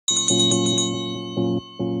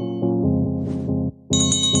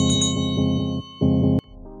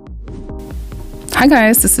Hi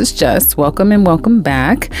guys, this is Jess. Welcome and welcome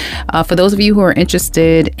back. For those of you who are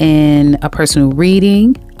interested in a personal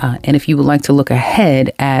reading, and if you would like to look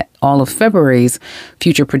ahead at all of February's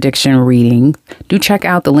future prediction reading, do check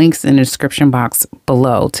out the links in the description box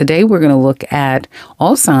below. Today we're going to look at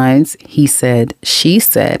all signs, he said, she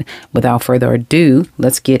said. Without further ado,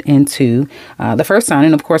 let's get into the first sign.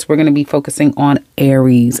 And of course, we're going to be focusing on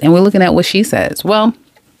Aries, and we're looking at what she says. Well,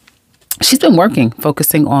 she's been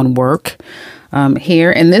focusing on work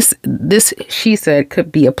here. And this, she said,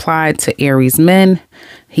 could be applied to Aries men.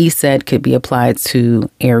 He said could be applied to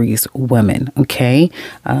Aries women. OK,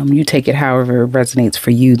 you take it however it resonates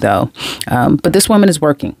for you, though. But this woman is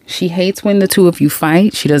working. She hates when the two of you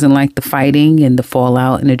fight. She doesn't like the fighting and the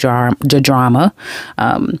fallout and the drama.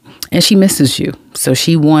 And she misses you. So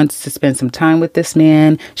she wants to spend some time with this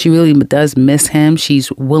man. She really does miss him.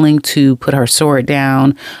 She's willing to put her sword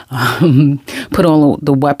down, put all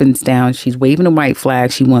the weapons down. She's waving a white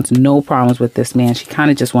flag. She wants no problems with this man. She kind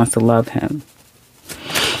of just wants to love him.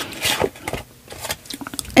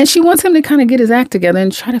 And she wants him to kind of get his act together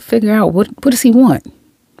and try to figure out what does he want.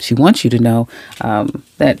 She wants you to know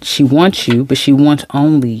that she wants you, but she wants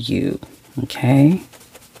only you. Okay.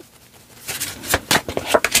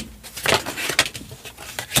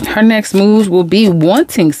 Her next moves will be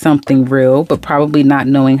wanting something real, but probably not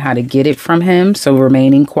knowing how to get it from him. So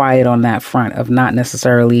remaining quiet on that front of not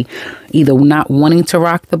necessarily either not wanting to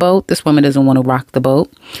rock the boat. This woman doesn't want to rock the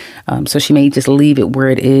boat. So she may just leave it where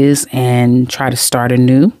it is and try to start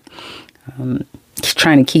anew. She's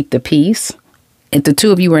trying to keep the peace. If the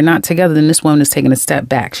two of you are not together, then this woman is taking a step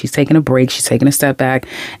back. She's taking a break. She's taking a step back.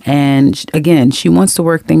 And again, she wants to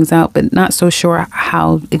work things out, but not so sure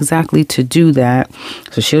how exactly to do that.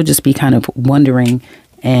 So she'll just be kind of wondering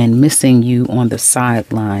and missing you on the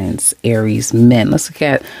sidelines, Aries men. Let's look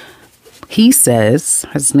at, he says,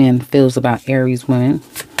 how this man feels about Aries women.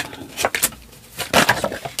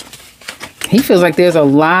 He feels like there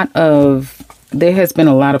has been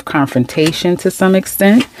a lot of confrontation to some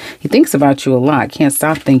extent. He thinks about you a lot. Can't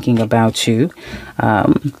stop thinking about you.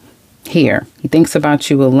 Here, he thinks about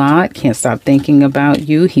you a lot. Can't stop thinking about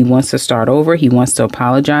you. He wants to start over. He wants to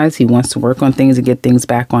apologize. He wants to work on things and get things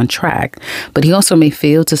back on track. But he also may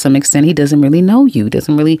feel to some extent he doesn't really know you,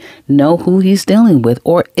 doesn't really know who he's dealing with,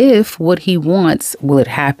 or if what he wants, will it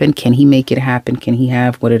happen? Can he make it happen? Can he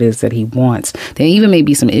have what it is that he wants? There even may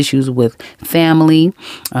be some issues with family.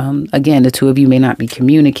 Again, the two of you may not be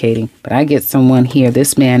communicating, but I get someone here.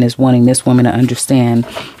 This man is wanting this woman to understand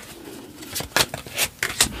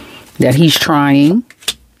that he's trying,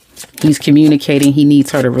 he's communicating, he needs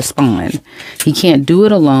her to respond. He can't do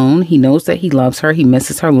it alone. He knows that he loves her, he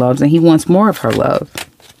misses her loves, and he wants more of her love.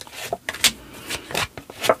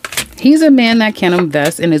 He's a man that can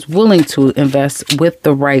invest and is willing to invest with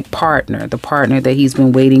the right partner, the partner that he's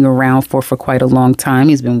been waiting around for quite a long time.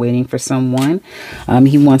 He's been waiting for someone.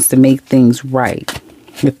 He wants to make things right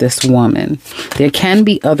with this woman. There can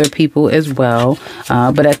be other people as well,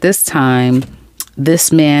 but at this time,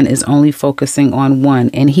 this man is only focusing on one,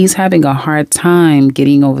 and he's having a hard time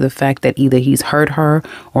getting over the fact that either he's hurt her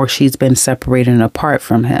or she's been separated and apart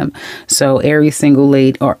from him. So Aries single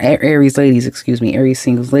lady, or Aries ladies, excuse me, Aries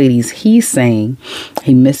singles ladies, he's saying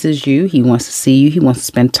he misses you. He wants to see you. He wants to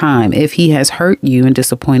spend time. If he has hurt you and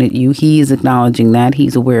disappointed you, he is acknowledging that.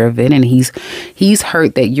 He's aware of it, and he's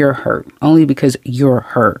hurt that you're hurt only because you're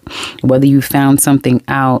hurt. Whether you found something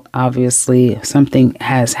out, obviously something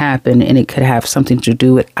has happened, and it could have something to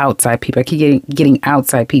do with outside people. I keep getting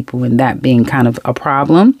outside people, and that being kind of a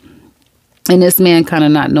problem. And this man kind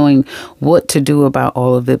of not knowing what to do about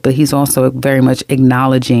all of it, but he's also very much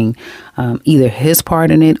acknowledging either his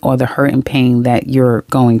part in it or the hurt and pain that you're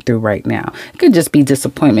going through right now. It could just be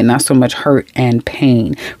disappointment, not so much hurt and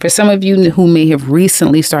pain. For some of you who may have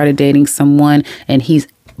recently started dating someone and he's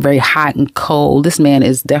very hot and cold, this man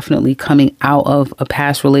is definitely coming out of a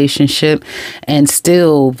past relationship and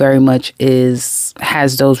still very much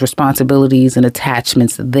has those responsibilities and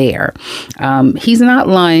attachments there. He's not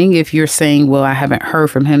lying if you're saying, well, I haven't heard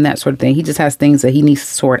from him, that sort of thing. He just has things that he needs to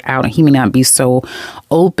sort out, and he may not be so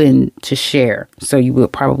open to share. So you will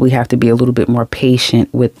probably have to be a little bit more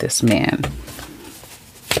patient with this man.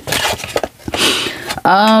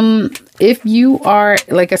 If you are,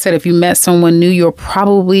 like I said, if you met someone new, you're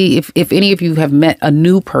probably, if any of you have met a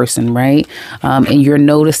new person, right, and you're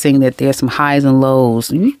noticing that there's some highs and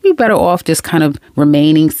lows, you'd be better off just kind of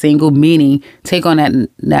remaining single, meaning take on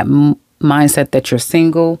that mindset that you're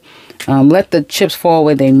single. Let the chips fall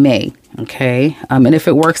where they may. Okay. And if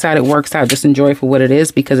it works out, it works out. Just enjoy it for what it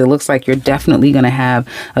is, because it looks like you're definitely going to have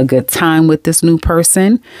a good time with this new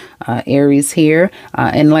person, Aries here.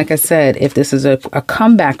 And like I said, if this is a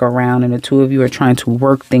comeback around and the two of you are trying to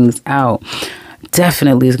work things out,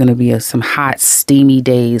 definitely is going to be some hot, steamy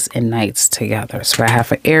days and nights together. So I have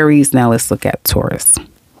for Aries. Now let's look at Taurus.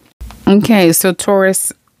 Okay, so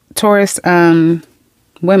Taurus,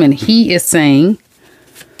 women, he is saying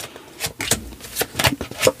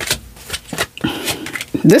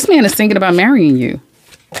this man is thinking about marrying you.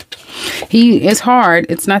 It's hard.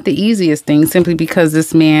 It's not the easiest thing, simply because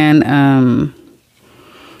this man,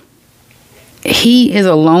 he is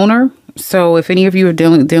a loner. So if any of you are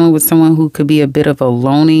dealing with someone who could be a bit of a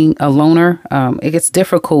loner, it gets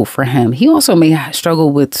difficult for him. He also may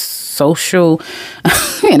struggle with social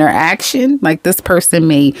interaction. Like, this person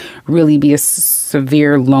may really be a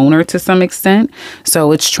severe loner to some extent.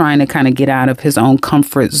 So it's trying to kind of get out of his own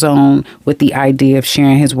comfort zone with the idea of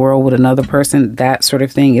sharing his world with another person, that sort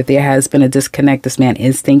of thing. If there has been a disconnect, this man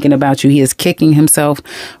is thinking about you. He is kicking himself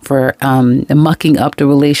for mucking up the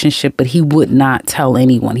relationship, but he would not tell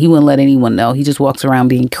anyone. He wouldn't let anyone know. He just walks around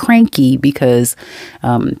being cranky because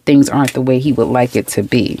things aren't the way he would like it to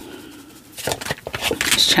be.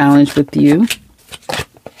 Challenge with you.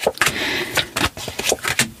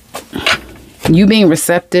 You being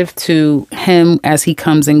receptive to him as he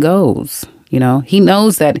comes and goes. You know, he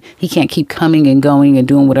knows that he can't keep coming and going and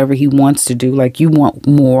doing whatever he wants to do. Like, you want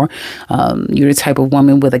more. You're the type of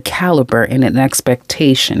woman with a caliber and an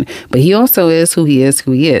expectation. But he also is who he is.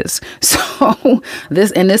 So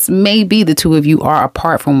this may be the two of you are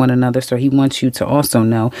apart from one another. So he wants you to also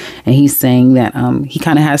know. And he's saying that he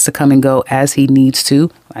kind of has to come and go as he needs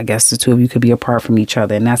to. I guess the two of you could be apart from each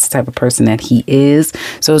other. And that's the type of person that he is.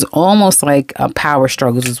 So it's almost like power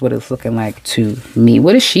struggles is what it's looking like to me.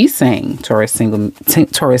 What is she saying, Taurus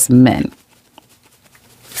men?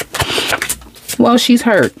 Well, she's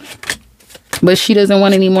hurt, but she doesn't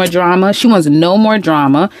want any more drama. She wants no more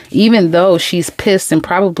drama, even though she's pissed and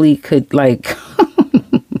probably could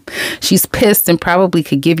she's pissed and probably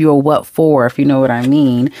could give you a what for, if you know what I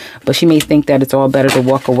mean. But she may think that it's all better to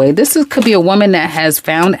walk away. Could be a woman that has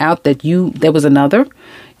found out that there was another.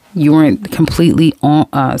 You weren't completely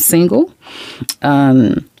single.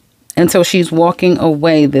 And so she's walking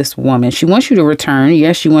away, this woman. She wants you to return.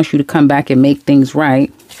 Yes, she wants you to come back and make things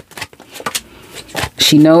right.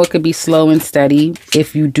 She knows it could be slow and steady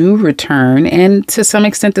if you do return. And to some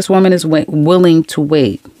extent, this woman is willing to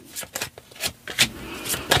wait.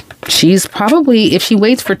 She's probably, if she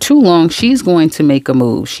waits for too long, she's going to make a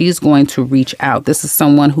move. She's going to reach out. This is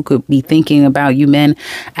someone who could be thinking about you men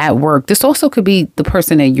at work. This also could be the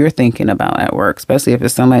person that you're thinking about at work, especially if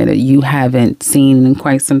it's somebody that you haven't seen in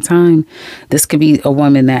quite some time. This could be a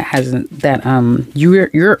woman that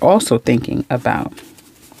you're also thinking about.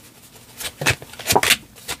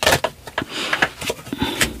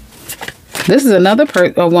 This is another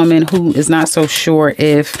a woman who is not so sure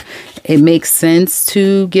if it makes sense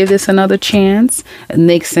to give this another chance. It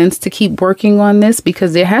makes sense to keep working on this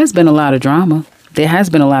because there has been a lot of drama. There has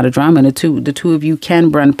been a lot of drama. And the two of you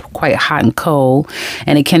can run quite hot and cold.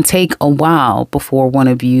 And it can take a while before one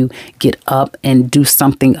of you get up and do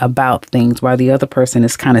something about things while the other person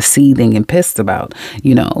is kind of seething and pissed about,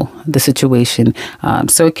 the situation.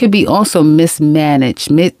 So it could be also mismanaged,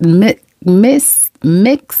 mixed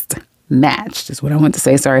matched is what I want to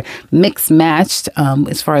say. Sorry. Mixed matched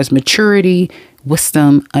as far as maturity,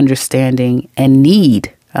 wisdom, understanding, and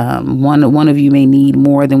need. One of you may need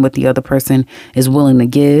more than what the other person is willing to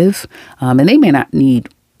give. And they may not need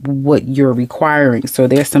what you're requiring. So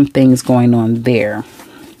there's some things going on there.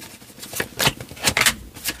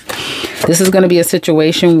 This is going to be a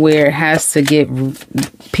situation where it has to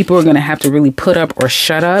people are going to have to really put up or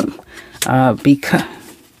shut up because,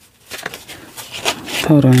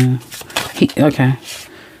 hold on. Okay.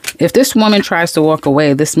 If this woman tries to walk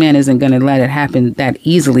away, this man isn't going to let it happen that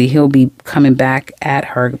easily. He'll be coming back at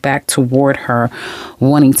her, back toward her,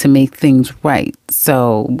 wanting to make things right.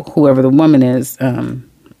 So whoever the woman is,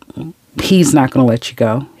 he's not going to let you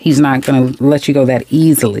go. He's not going to let you go that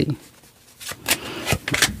easily.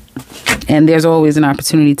 And there's always an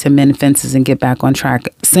opportunity to mend fences and get back on track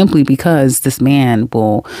simply because this man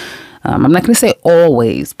will... I'm not going to say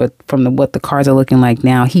always, but from what the cards are looking like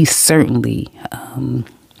now, he certainly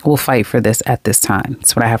will fight for this at this time.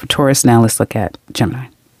 That's what I have for Taurus. Now let's look at Gemini.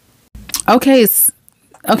 Okay,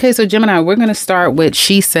 so Gemini, we're going to start with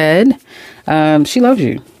she said. She loves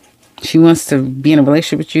you. She wants to be in a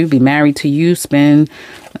relationship with you, be married to you, spend,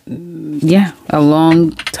 a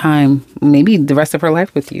long time, maybe the rest of her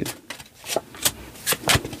life with you.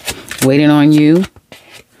 Waiting on you.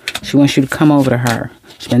 She wants you to come over to her.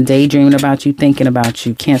 She's been daydreaming about you, thinking about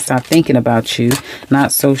you. Can't stop thinking about you.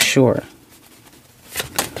 Not so sure.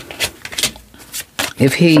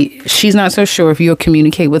 She's not so sure if you'll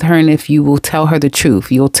communicate with her and if you will tell her the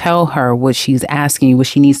truth. You'll tell her what she's asking, what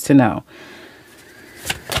she needs to know.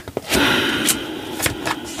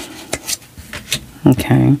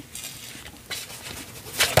 Okay.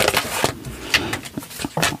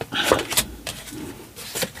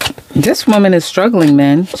 This woman is struggling,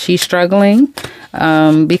 man. She's struggling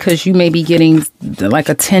because you may be getting like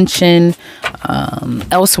attention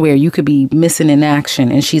elsewhere. You could be missing in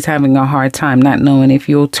action, and she's having a hard time not knowing if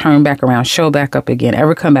you'll turn back around, show back up again,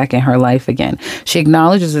 ever come back in her life again. She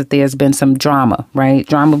acknowledges that there's been some drama, right?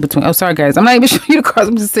 Drama between, oh, sorry, guys. I'm not even showing you the cards.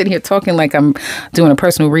 I'm just sitting here talking like I'm doing a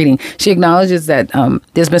personal reading. She acknowledges that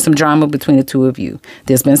there's been some drama between the two of you.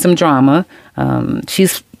 There's been some drama.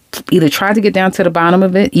 She's either tried to get down to the bottom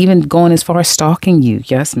of it, even going as far as stalking you.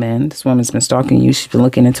 Yes, man, this woman's been stalking you. She's been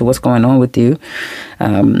looking into what's going on with you.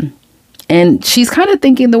 And she's kind of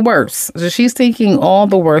thinking the worst. So she's thinking all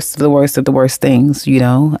the worst of the worst of the worst things, you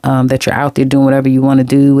know, that you're out there doing whatever you want to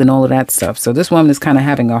do and all of that stuff. So this woman is kind of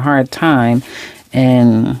having a hard time,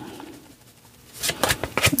 and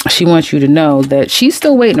she wants you to know that she's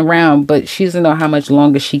still waiting around, but she doesn't know how much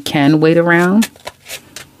longer she can wait around.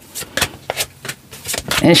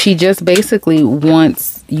 And she just basically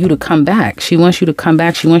wants you to come back. She wants you to come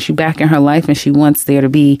back. She wants you back in her life, and she wants there to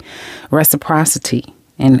be reciprocity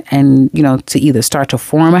and you know, to either start to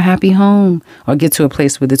form a happy home or get to a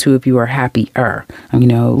place where the two of you are happier, you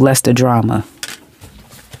know, less the drama.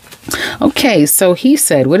 Okay, so he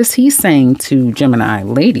said, what is he saying to Gemini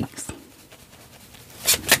ladies?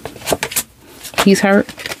 He's hurt,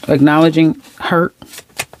 acknowledging hurt.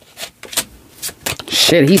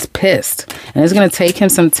 Shit, he's pissed. And it's going to take him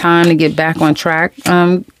some time to get back on track,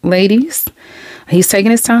 ladies. He's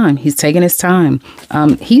taking his time. He's taking his time.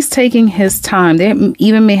 He's taking his time. There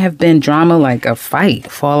even may have been drama like a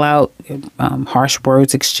fight, fallout, harsh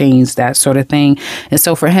words exchanged, that sort of thing. And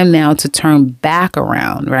so for him now to turn back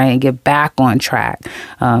around, right, and get back on track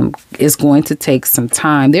is going to take some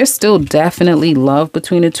time. There's still definitely love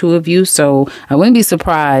between the two of you. So I wouldn't be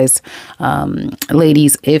surprised,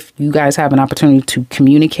 ladies, if you guys have an opportunity to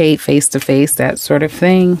communicate face to face, that sort of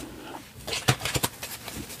thing.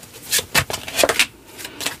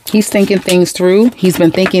 He's thinking things through. He's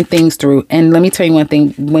been thinking things through. And let me tell you one thing.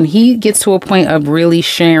 When he gets to a point of really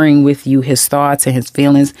sharing with you his thoughts and his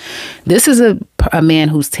feelings, this is a man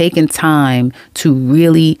who's taken time to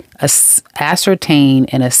really ascertain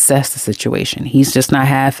and assess the situation. He's just not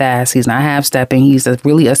half-assed. He's not half-stepping. He's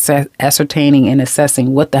really ascertaining and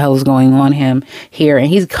assessing what the hell is going on here. And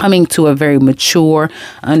he's coming to a very mature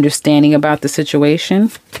understanding about the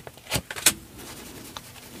situation.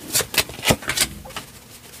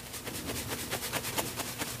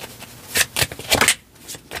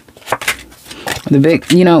 The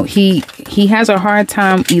big, you know, he has a hard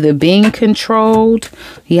time either being controlled.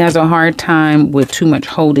 He has a hard time with too much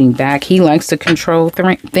holding back. He likes to control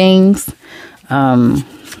things.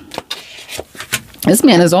 This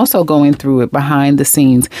man is also going through it behind the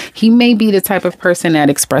scenes. He may be the type of person that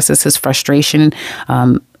expresses his frustration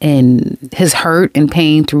and his hurt and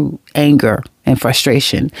pain through anger and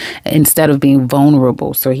frustration instead of being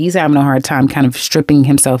vulnerable. So he's having a hard time kind of stripping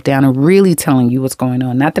himself down and really telling you what's going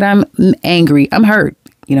on. Not that I'm angry. I'm hurt.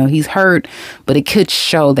 You know, he's hurt, but it could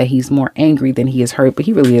show that he's more angry than he is hurt, but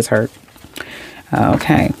he really is hurt.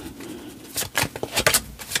 Okay.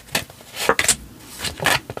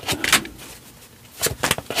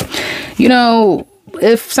 You know,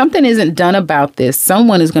 if something isn't done about this,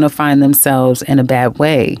 someone is going to find themselves in a bad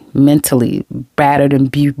way, mentally battered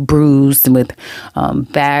and bruised with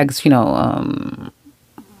bags, you know,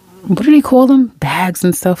 what do they call them? Bags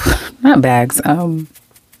and stuff. Not bags.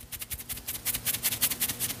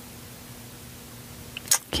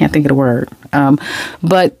 Can't think of the word.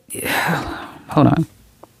 But hold on.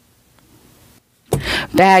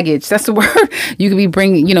 Baggage, that's the word. You could be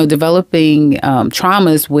bringing, you know, developing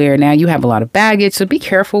traumas where now you have a lot of baggage. So be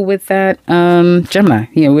careful with that. Gemini,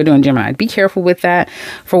 yeah, we're doing Gemini. Be careful with that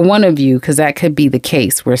for one of you, because that could be the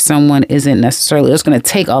case where someone isn't necessarily, it's going to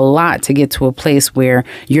take a lot to get to a place where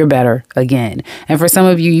you're better again. And for some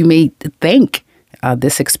of you, you may think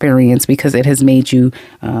this experience because it has made you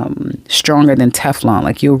stronger than Teflon.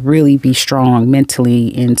 Like you'll really be strong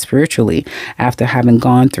mentally and spiritually after having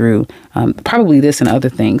gone through probably this and other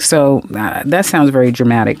things. So that sounds very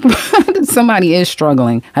dramatic. Somebody is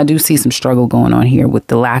struggling. I do see some struggle going on here with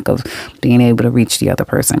the lack of being able to reach the other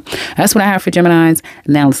person. That's what I have for Geminis.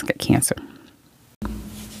 Now let's get Cancer.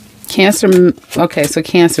 Cancer. Okay, so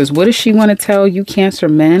Cancers, what does she want to tell you, Cancer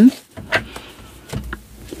men?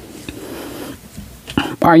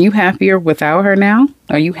 Are you happier without her now?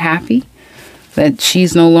 Are you happy that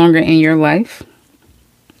she's no longer in your life?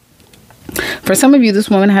 For some of you, this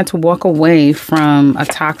woman had to walk away from a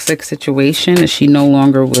toxic situation that she no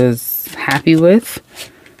longer was happy with.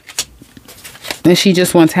 And she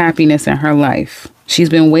just wants happiness in her life. She's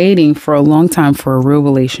been waiting for a long time for a real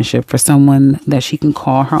relationship, for someone that she can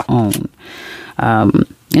call her own. And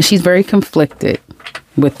she's very conflicted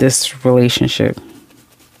with this relationship.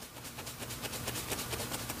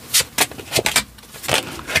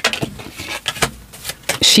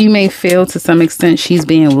 She may feel to some extent she's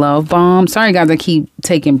being love bombed. Sorry, guys, I keep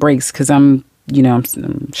taking breaks because I'm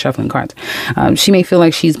shuffling cards. She may feel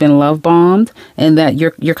like she's been love bombed and that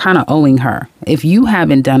you're kind of owing her. If you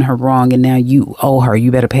haven't done her wrong and now you owe her,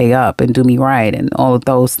 you better pay up and do me right and all of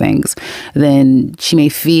those things, then she may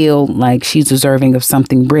feel like she's deserving of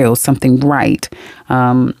something real, something right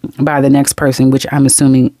by the next person, which I'm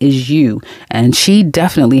assuming is you. And she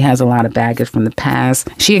definitely has a lot of baggage from the past.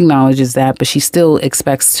 She acknowledges that, but she still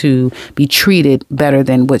expects to be treated better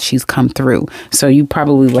than what she's come through. So you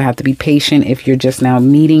probably will have to be patient if you're just now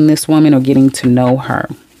meeting this woman or getting to know her.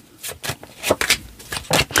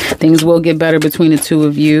 Things will get better between the two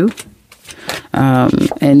of you.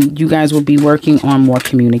 And you guys will be working on more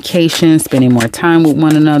communication, spending more time with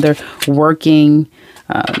one another, working,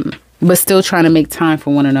 but still trying to make time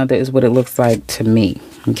for one another is what it looks like to me.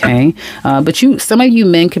 Okay. But some of you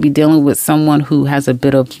men could be dealing with someone who has a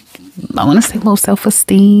bit of, I want to say low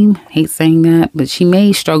self-esteem. Hate saying that, but she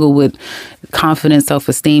may struggle with confidence,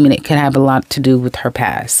 self-esteem, and it could have a lot to do with her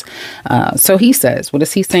past. So he says, what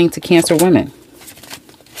is he saying to Cancer women?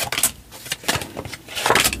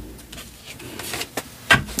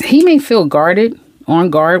 He may feel on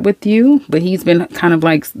guard with you, but he's been kind of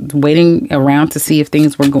like waiting around to see if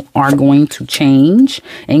things are going to change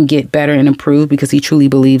and get better and improve, because he truly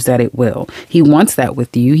believes that it will. He wants that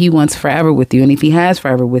with you. He wants forever with you. And if he has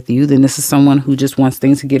forever with you, then this is someone who just wants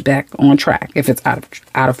things to get back on track if it's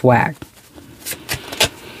out of whack.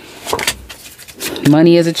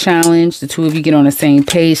 Money is a challenge. The two of you get on the same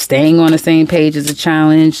page. Staying on the same page is a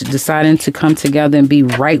challenge. Deciding to come together and be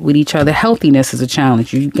right with each other. Healthiness is a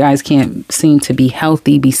challenge. You guys can't seem to be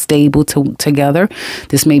healthy, be stable together.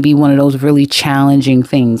 This may be one of those really challenging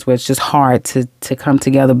things where it's just hard to come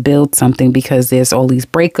together, build something, because there's all these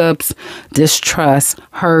breakups, distrust,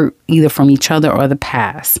 hurt, either from each other or the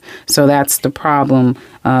past. So that's the problem,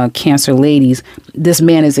 Cancer ladies. This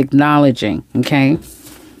man is acknowledging, okay?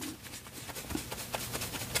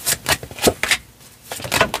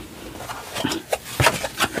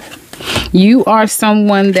 You are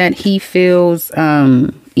someone that he feels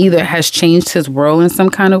either has changed his world in some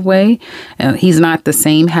kind of way. He's not the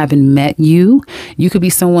same having met you. You could be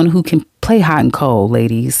someone who can play hot and cold,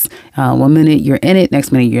 ladies. 1 minute you're in it,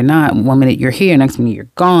 next minute you're not. 1 minute you're here, next minute you're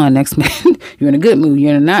gone. Next minute you're in a good mood,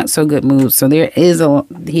 you're in a not so good mood. So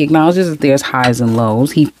he acknowledges that there's highs and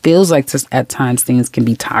lows. He feels like at times things can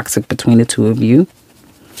be toxic between the two of you.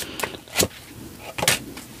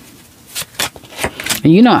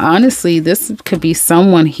 And honestly, this could be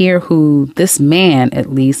someone here who, this man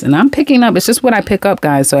at least, and I'm picking up, it's just what I pick up,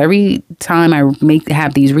 guys. So every time I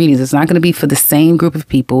have these readings, it's not going to be for the same group of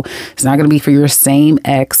people. It's not going to be for your same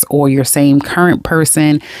ex or your same current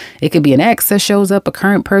person. It could be an ex that shows up, a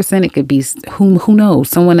current person. It could be, who knows,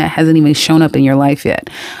 someone that hasn't even shown up in your life yet.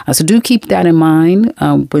 So do keep that in mind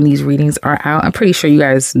when these readings are out. I'm pretty sure you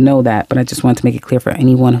guys know that, but I just want to make it clear for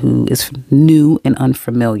anyone who is new and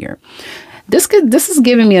unfamiliar. This is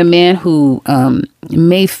giving me a man who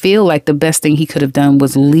may feel like the best thing he could have done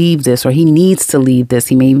was leave this, or he needs to leave this.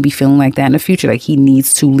 He may even be feeling like that in the future, like he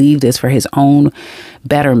needs to leave this for his own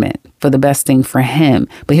betterment, for the best thing for him.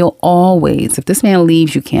 But he'll always, if this man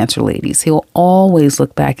leaves you, Cancer ladies, he'll always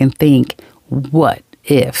look back and think, what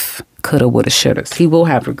if? Coulda, woulda, shoulda. He will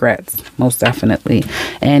have regrets, most definitely.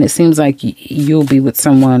 And it seems like you'll be with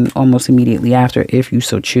someone almost immediately after, if you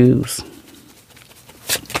so choose.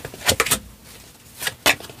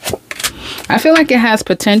 I feel like it has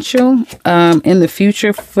potential in the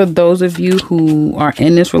future for those of you who are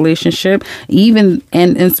in this relationship. And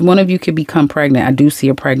one of you could become pregnant. I do see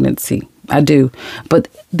a pregnancy. I do. But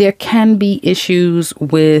there can be issues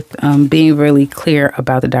with being really clear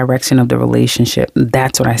about the direction of the relationship.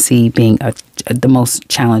 That's what I see being the most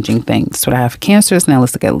challenging thing. That's what I have for Cancers. Now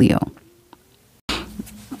let's look at Leo.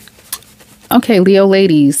 Okay, Leo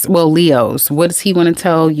ladies. Well, Leos. What does he want to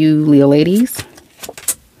tell you, Leo ladies?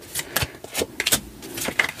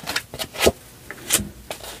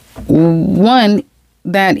 One,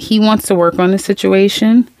 that he wants to work on the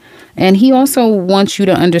situation. And he also wants you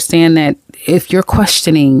to understand that if you're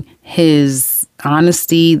questioning his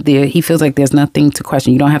honesty, he feels like there's nothing to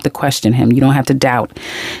question. You don't have to question him. You don't have to doubt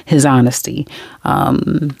his honesty.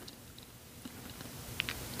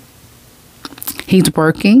 He's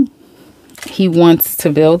working. He wants to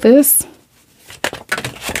build this.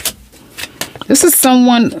 This is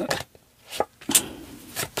someone...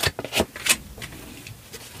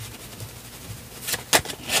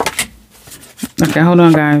 Okay, hold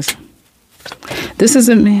on, guys. This is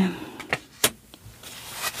a man.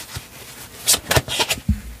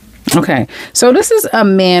 Okay, so this is a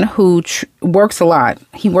man who works a lot.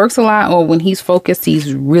 He works a lot, or when he's focused,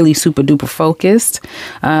 he's really super duper focused.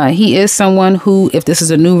 He is someone who, if this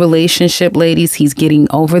is a new relationship, ladies, he's getting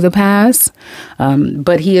over the past.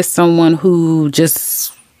 But he is someone who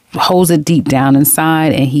just holds it deep down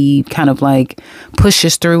inside, and he kind of like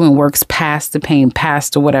pushes through and works past the pain,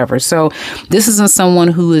 past or whatever. So this isn't someone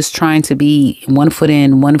who is trying to be 1 foot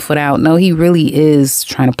in, 1 foot out. No, he really is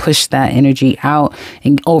trying to push that energy out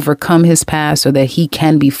and overcome his past so that he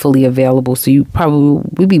can be fully available. So you probably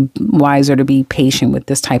would be wiser to be patient with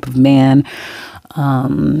this type of man.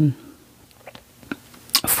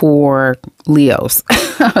 For Leos,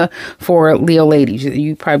 for Leo ladies,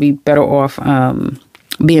 you probably better off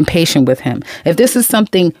being patient with him. If this is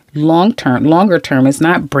something longer term, it's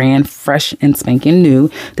not brand fresh and spanking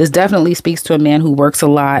new. This definitely speaks to a man who works a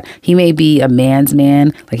lot. He may be a man's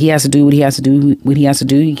man, like he has to do what he has to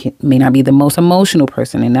do. He may not be the most emotional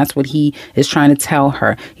person, and that's what he is trying to tell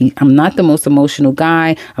her. I'm not the most emotional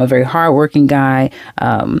guy. I'm a very hardworking guy.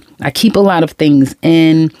 I keep a lot of things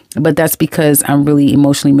in, but that's because I'm really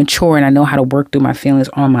emotionally mature and I know how to work through my feelings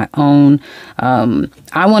on my own.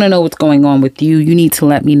 I want to know what's going on with you. You need to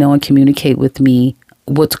let me know and communicate with me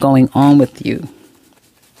what's going on with you.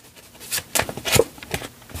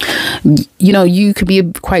 You know, you could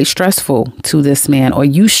be quite stressful to this man, or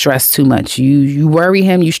you stress too much. You worry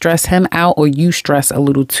him, you stress him out, or you stress a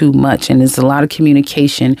little too much. And there's a lot of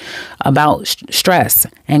communication about stress,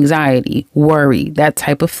 anxiety, worry, that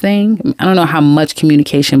type of thing. I don't know how much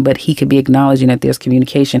communication, but he could be acknowledging that there's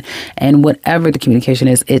communication, and whatever the communication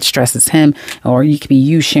is, it stresses him, or you could be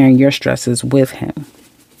you sharing your stresses with him.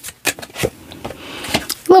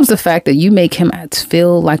 Loves the fact that you make him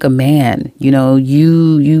feel like a man. You know,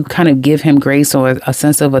 you kind of give him grace or a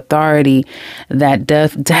sense of authority that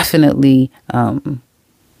definitely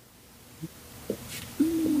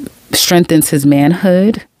strengthens his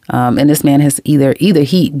manhood. And this man has either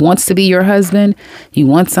he wants to be your husband, he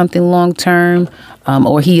wants something long term,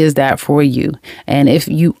 or he is that for you. And if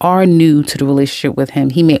you are new to the relationship with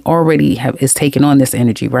him, he may already is taking on this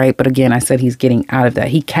energy, right? But again, I said he's getting out of that.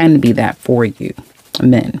 He can be that for you.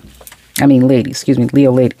 Ladies,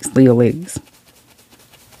 Leo ladies.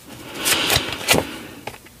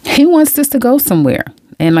 He wants this to go somewhere.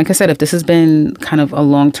 And like I said, if this has been kind of a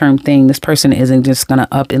long-term thing, this person isn't just going to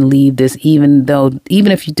up and leave this, even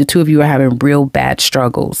if the two of you are having real bad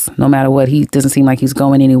struggles, no matter what, he doesn't seem like he's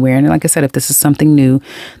going anywhere. And like I said, if this is something new,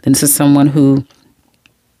 then this is someone who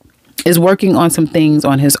is working on some things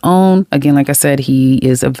on his own. Again, like I said, he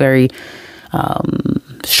is a very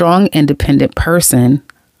strong, independent person,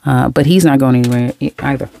 but he's not going anywhere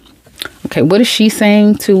either. Okay, what is she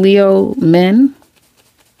saying to Leo men?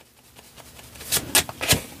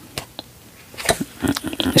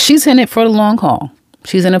 She's in it for the long haul.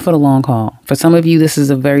 She's in it for the long haul. For some of you, this is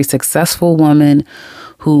a very successful woman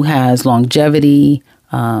who has longevity.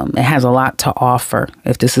 It has a lot to offer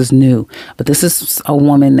if this is new. But this is a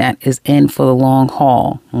woman that is in for the long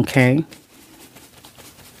haul, okay?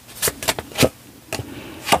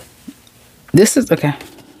 This is, okay.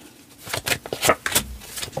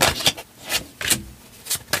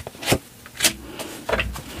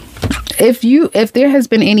 If there has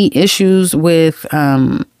been any issues with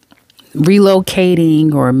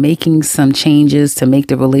relocating or making some changes to make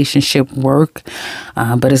the relationship work,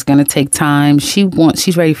 but it's going to take time,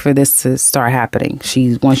 she's ready for this to start happening.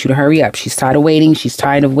 She wants you to hurry up. She's tired of waiting. She's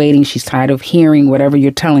tired of waiting. She's tired of hearing whatever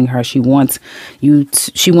you're telling her. She wants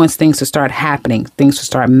things to start happening, things to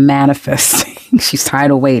start manifesting. She's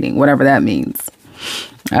tired of waiting, whatever that means.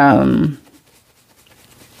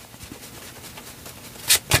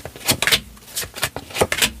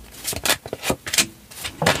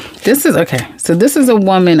 This is okay. So this is a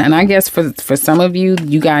woman, and I guess for some of you,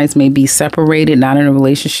 you guys may be separated, not in a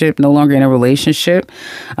relationship, no longer in a relationship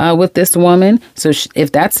with this woman. So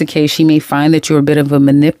if that's the case, she may find that you're a bit of a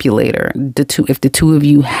manipulator. If the two of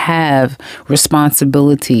you have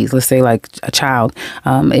responsibilities, let's say like a child,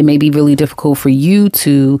 it may be really difficult for you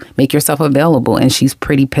to make yourself available, and she's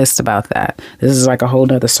pretty pissed about that. This is like a whole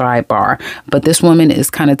nother sidebar. But this woman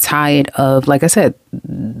is kind of tired of, like I said,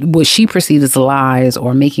 what she perceives as lies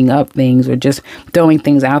or making up things or just throwing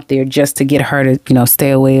things out there just to get her to,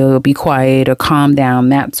 stay away or be quiet or calm down,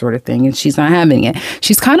 that sort of thing. And she's not having it.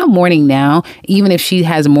 She's kind of mourning now. Even if she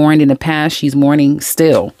has mourned in the past, she's mourning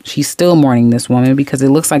still. She's still mourning, this woman, because it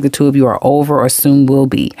looks like the two of you are over or soon will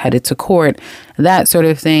be headed to court, that sort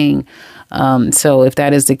of thing. So if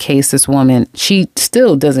that is the case, this woman, she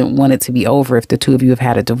still doesn't want it to be over. If the two of you have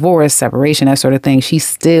had a divorce, separation, that sort of thing, she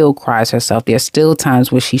still cries herself. There's still times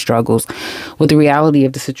where she struggles with the reality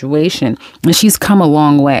of the situation. And she's come a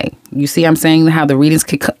long way. You see, I'm saying how the readings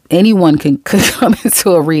anyone could come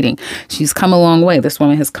into a reading. She's come a long way. This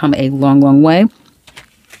woman has come a long, long way.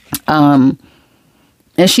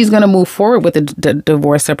 And she's going to move forward with the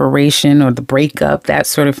divorce, separation, or the breakup, that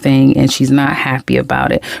sort of thing. And she's not happy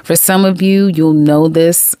about it. For some of you, you'll know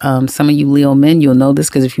this. Some of you Leo men, you'll know this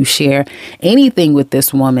because if you share anything with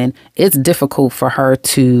this woman, it's difficult for her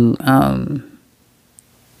to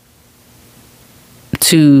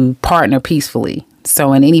partner peacefully.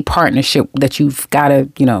 So in any partnership that you've got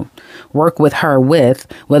to, work with her with,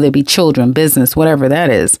 whether it be children, business, whatever that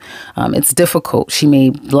is, it's difficult. She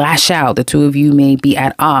may lash out. The two of you may be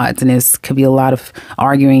at odds, and there could be a lot of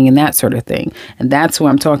arguing and that sort of thing. And that's what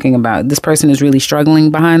I'm talking about. This person is really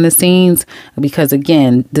struggling behind the scenes because,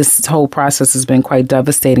 again, this whole process has been quite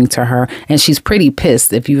devastating to her. And she's pretty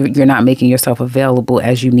pissed if you're not making yourself available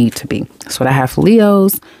as you need to be. That's what I have for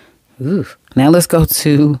Leos. Ooh. Now let's go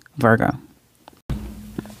to Virgo.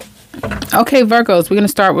 Okay, Virgos, we're going to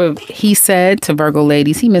start with he said to Virgo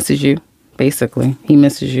ladies. He misses you, basically. He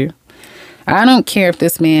misses you. I don't care if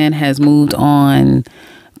this man has moved on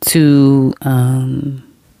to, I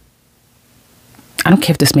don't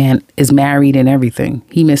care if this man is married and everything.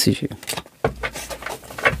 He misses you.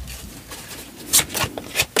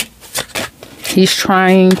 He's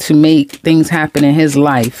trying to make things happen in his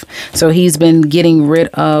life. So he's been getting rid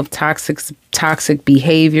of toxic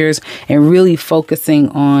behaviors and really focusing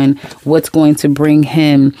on what's going to bring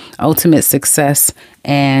him ultimate success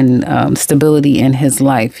and stability in his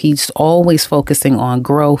life. He's always focusing on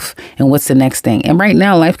growth and what's the next thing. And right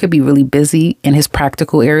now, life could be really busy in his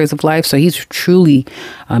practical areas of life. So he's truly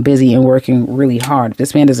busy and working really hard. If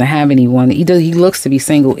this man doesn't have anyone, he looks to be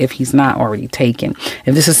single if he's not already taken.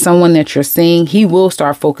 If this is someone that you're seeing, he will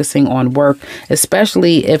start focusing on work,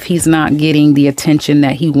 especially if he's not getting the attention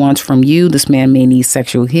that he wants from you. This man may need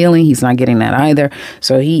sexual healing. He's not getting that either.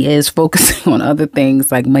 So he is focusing on other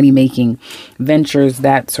things like money-making ventures,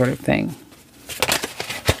 that sort of thing.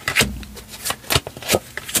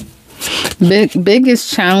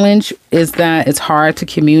 Biggest challenge is that it's hard to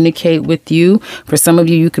communicate with you. For some of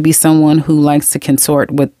you, you could be someone who likes to consort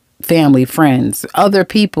with family, friends, other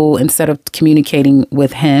people instead of communicating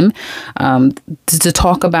with him to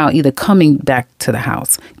talk about either coming back to the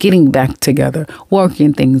house, getting back together,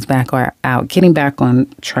 working things back out, getting back on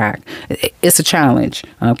track. It's a challenge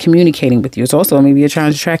communicating with you. It's also maybe a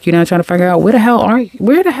challenge to track you down, trying to figure out where the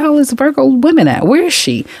hell is Virgo women at? Where is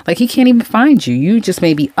she? Like he can't even find you. You just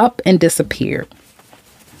may be up and disappeared.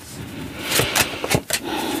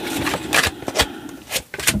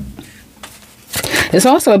 It's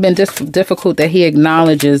also been difficult that he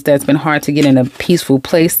acknowledges that it's been hard to get in a peaceful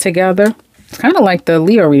place together. It's kind of like the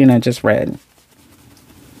Leo reading I just read.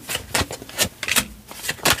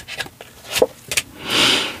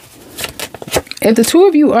 If the two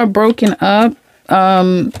of you are broken up,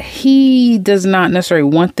 he does not necessarily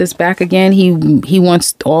want this back again. He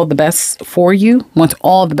wants all the best for you,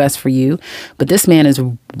 But this man is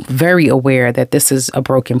very aware that this is a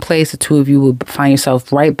broken place. The two of you will find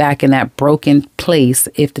yourself right back in that broken place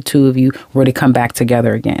if the two of you were to come back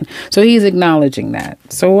together again. So he's acknowledging that.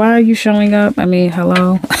 So why are you showing up? I mean,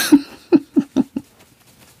 hello.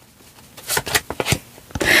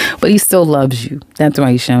 But he still loves you. That's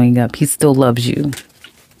why he's showing up. He still loves you.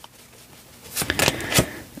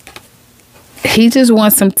 He just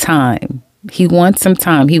wants some time. He wants some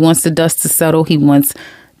time. He wants the dust to settle. He wants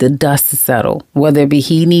the dust to settle. Whether it be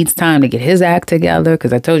he needs time to get his act together,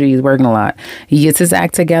 because I told you he's working a lot. He gets his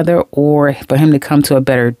act together, or for him to come to a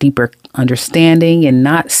better, deeper understanding and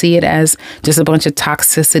not see it as just a bunch of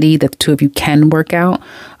toxicity that the two of you can work out,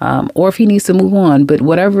 or if he needs to move on. But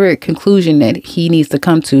whatever conclusion that he needs to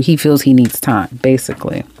come to, he feels he needs time,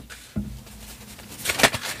 basically.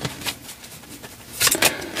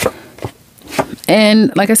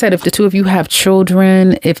 And like I said, if the two of you have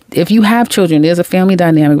children, if you have children, there's a family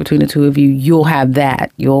dynamic between the two of you, you'll have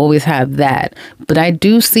that. You'll always have that. But I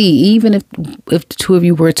do see, even if the two of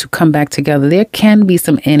you were to come back together, there can be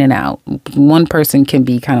some in and out. One person can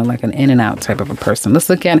be kind of like an in and out type of a person. Let's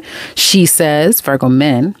look at, she says, Virgo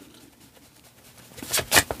men.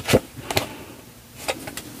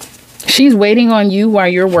 She's waiting on you while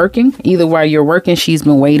you're working. Either while you're working, she's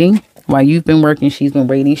been waiting. While you've been working, she's been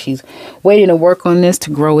waiting. She's waiting to work on this, to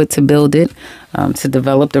grow it, to build it, to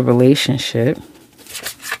develop the relationship.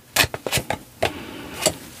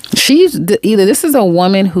 She's either, this is a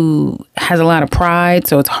woman who has a lot of pride,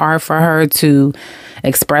 so it's hard for her to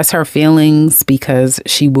express her feelings because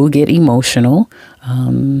she will get emotional.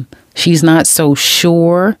 She's not so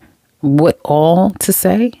sure what all to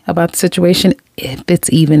say about the situation, if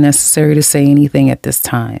it's even necessary to say anything at this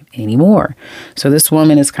time anymore. So this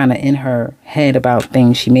woman is kind of in her head about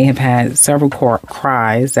things. She may have had several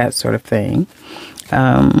cries, that sort of thing.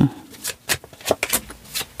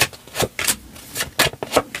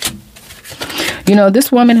 You know,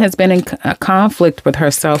 this woman has been in a conflict with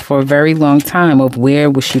herself for a very long time of where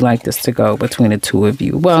would she like this to go between the two of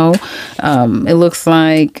you. Well, it looks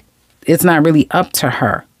like it's not really up to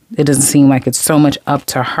her. It doesn't seem like it's so much up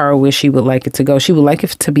to her where she would like it to go. She would like it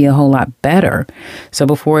to be a whole lot better. So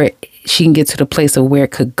before she can get to the place of where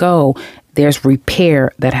it could go, there's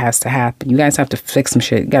repair that has to happen. You guys have to fix some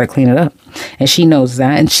shit. You got to clean it up. And she knows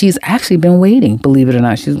that. And she's actually been waiting, believe it or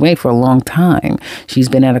not. She's waiting for a long time. She's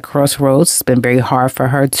been at a crossroads. It's been very hard for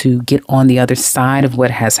her to get on the other side of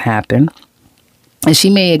what has happened. And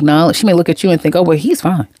she may acknowledge, she may look at you and think, oh, well, he's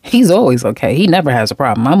fine. He's always okay. He never has a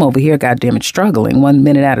problem. I'm over here, goddammit, struggling 1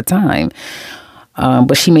 minute at a time.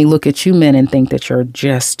 But she may look at you men and think that you're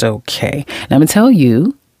just okay. And I'm going to tell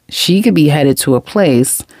you, she could be headed to a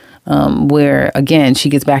place where, again, she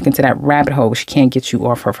gets back into that rabbit hole. She can't get you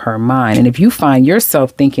off of her mind. And if you find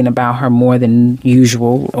yourself thinking about her more than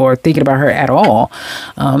usual or thinking about her at all,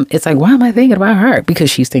 it's like, why am I thinking about her?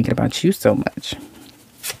 Because she's thinking about you so much.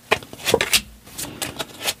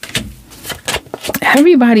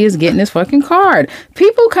 Everybody is getting this fucking card.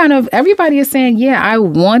 People everybody is saying, yeah, I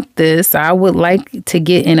want this. I would like to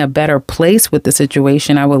get in a better place with the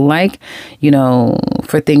situation. I would like,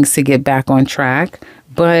 for things to get back on track.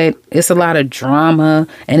 But it's a lot of drama,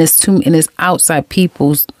 and it's outside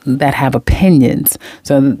people's that have opinions.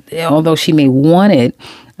 So although she may want it,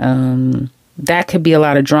 that could be a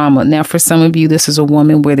lot of drama. Now, for some of you, this is a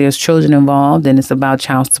woman where there's children involved and it's about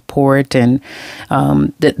child support and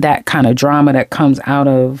that kind of drama that comes out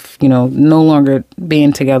of, no longer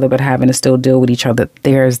being together but having to still deal with each other.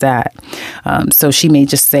 There's that. So she may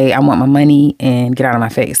just say, I want my money and get out of my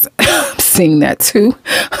face. I'm seeing that too.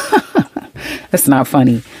 That's not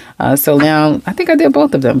funny. So now I think I did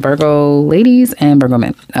both of them, Virgo ladies and Virgo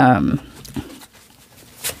men.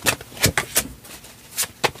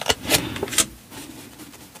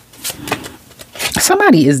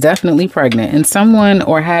 Somebody is definitely pregnant and someone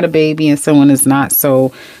or had a baby and someone is not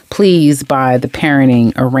so pleased by the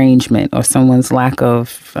parenting arrangement or someone's lack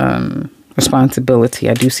of responsibility.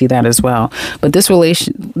 I do see that as well. But this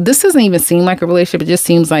doesn't even seem like a relationship. It just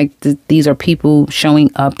seems like these are people showing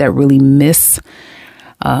up that really miss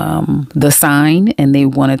the sign and they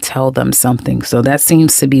want to tell them something. So that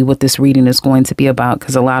seems to be what this reading is going to be about,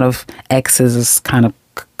 because a lot of exes is kind of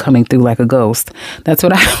coming through like a ghost. That's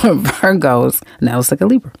what I have Virgos. Now it's like a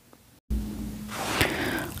Libra.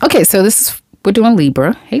 Okay, so we're doing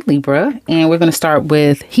Libra. Hey, Libra. And we're going to start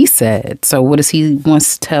with he said. So what does he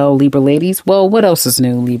wants to tell Libra ladies? Well, what else is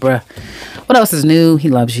new, Libra? What else is new? He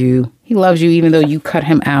loves you. He loves you even though you cut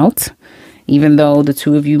him out. Even though the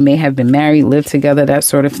two of you may have been married, lived together, that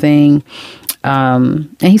sort of thing.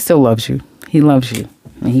 And he still loves you. He loves you.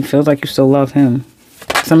 And he feels like you still love him.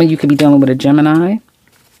 Some of you could be dealing with a Gemini.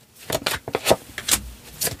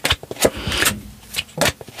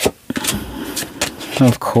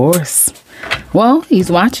 Of course. Well, he's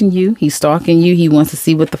watching you. He's stalking you. He wants to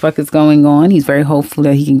see what the fuck is going on. He's very hopeful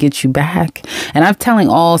that he can get you back. And I'm telling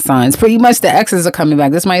all signs, pretty much the exes are coming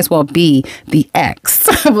back. This might as well be the ex.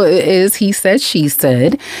 But it is he said, she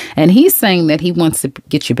said. And he's saying that he wants to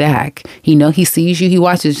get you back. He sees you. He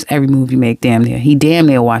watches every move you make, damn near. He damn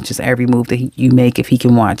near watches every move that you make if he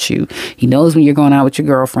can watch you. He knows when you're going out with your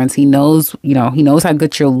girlfriends. He knows, he knows how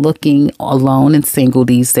good you're looking alone and single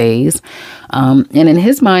these days. And in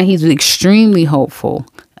his mind, he's extremely hopeful.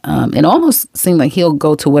 It almost seemed like he'll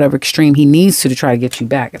go to whatever extreme he needs to try to get you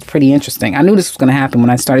back. It's pretty interesting. I knew this was going to happen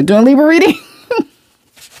when I started doing Libra reading.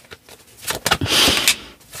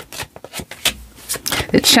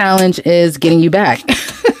 The challenge is getting you back.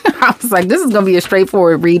 I was like, this is going to be a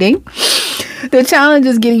straightforward reading. The challenge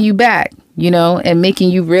is getting you back, and making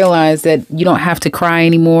you realize that you don't have to cry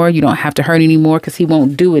anymore. You don't have to hurt anymore, because he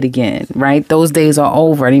won't do it again, right? Those days are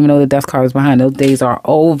over. And even though the death card is behind, those days are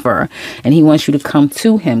over. And he wants you to come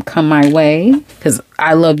to him. Come my way, because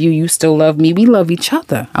I love you. You still love me. We love each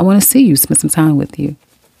other. I want to see you, spend some time with you.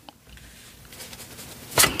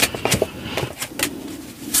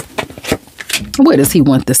 Where does he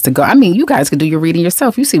want this to go? I mean, you guys can do your reading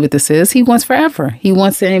yourself. You see what this is. He wants forever. He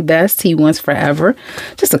wants to invest. He wants forever.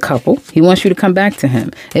 Just a couple. He wants you to come back to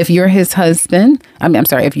him. If you're his husband,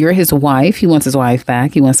 if you're his wife, he wants his wife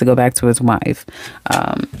back. He wants to go back to his wife.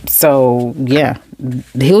 So, yeah,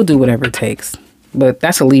 he'll do whatever it takes. But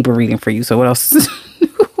that's a Libra reading for you. So what else?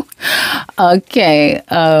 Okay.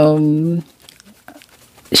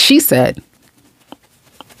 She said,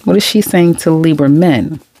 what is she saying to Libra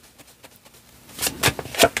men?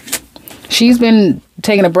 She's been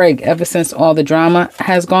taking a break ever since all the drama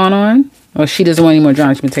has gone on. Well, she doesn't want any more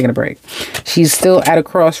drama. She's been taking a break. She's still at a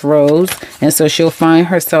crossroads. And so she'll find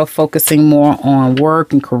herself focusing more on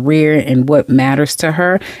work and career and what matters to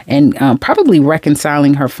her. And probably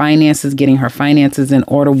reconciling her finances, getting her finances in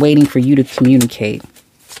order, waiting for you to communicate.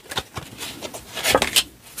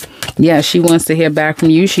 Yeah, she wants to hear back from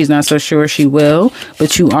you. She's not so sure she will,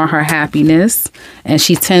 but you are her happiness. And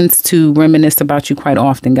she tends to reminisce about you quite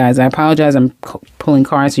often, guys. I apologize. I'm pulling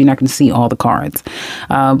cards, so you're not going to see all the cards.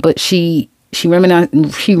 But she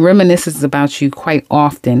reminisces about you quite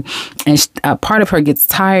often. And part of her gets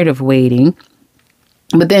tired of waiting.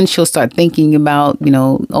 But then she'll start thinking about,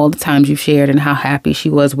 all the times you've shared and how happy she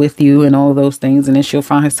was with you and all those things. And then she'll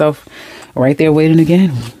find herself right there waiting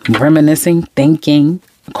again, reminiscing, thinking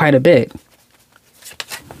quite a bit.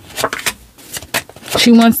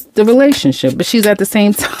 She wants the relationship, but she's at the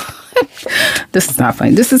same time. This is not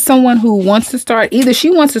funny. This is someone who wants to start, either she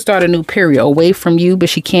wants to start a new period away from you, but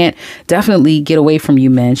she can't definitely get away from you,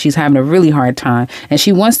 men. She's having a really hard time, and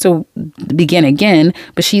she wants to begin again,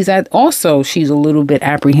 but she's a little bit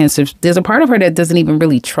apprehensive. There's a part of her that doesn't even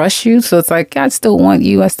really trust you. So it's like, I still want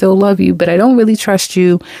you. I still love you, but I don't really trust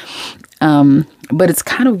you. But it's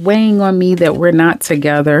kind of weighing on me that we're not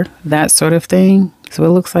together, that sort of thing. So it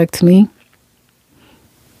looks like to me.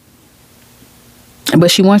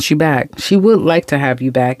 But she wants you back. She would like to have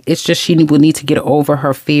you back. It's just she will need to get over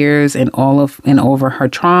her fears and over her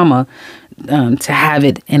trauma to have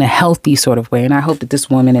it in a healthy sort of way. And I hope that this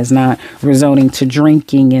woman is not resorting to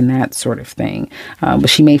drinking and that sort of thing. But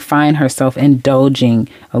she may find herself indulging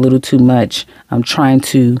a little too much, trying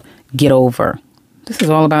to get over. This is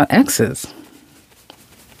all about exes.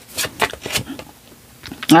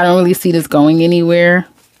 I don't really see this going anywhere.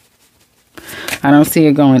 I don't see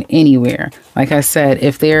it going anywhere. Like I said,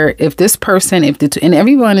 and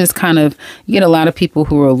everyone is kind of, you get a lot of people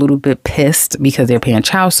who are a little bit pissed because they're paying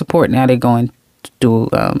child support. Now they're going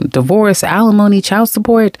to divorce, alimony, child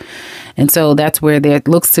support. And so that's where there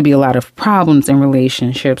looks to be a lot of problems in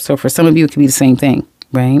relationships. So for some of you, it could be the same thing,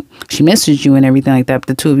 right? She misses you and everything like that. But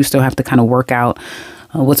the two of you still have to kind of work out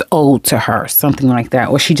what's owed to her, something like that.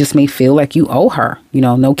 Or she just may feel like you owe her,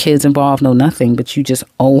 no kids involved, no nothing, but you just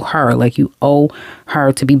owe her, like you owe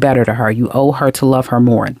her to be better to her. You owe her to love her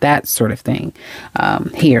more, that sort of thing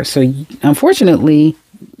here. So unfortunately,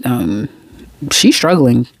 she's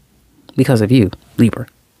struggling because of you, Libra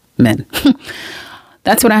men.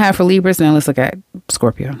 That's what I have for Libras. Now let's look at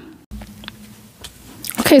Scorpio.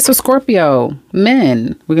 Okay, so Scorpio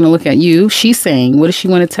men, we're going to look at you. She's saying, what does she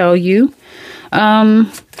want to tell you? The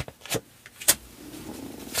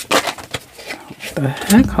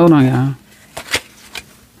heck? Hold on, y'all.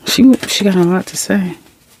 She got a lot to say.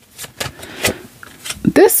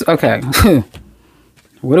 Okay.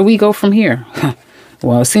 Where do we go from here?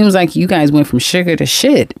 Well, it seems like you guys went from sugar to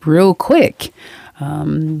shit real quick.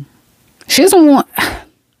 She doesn't want...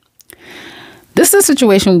 This is a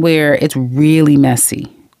situation where it's really messy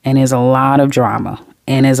and there's a lot of drama.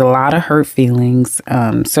 And there's a lot of hurt feelings.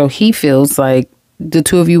 So he feels like the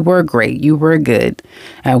two of you were great. You were good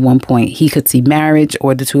at one point. He could see marriage,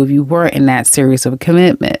 or the two of you were in that serious of a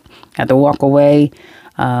commitment. Had to walk away.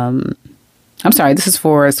 I'm sorry, this is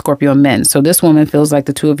for Scorpio men. So this woman feels like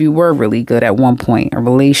the two of you were really good at one point. A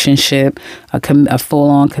relationship, a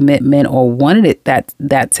full-on commitment, or wanted it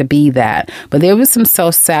that to be that. But there was some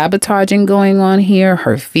self-sabotaging going on here.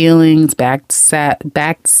 Her feelings,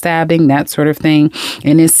 backstabbing, that sort of thing.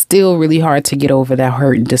 And it's still really hard to get over that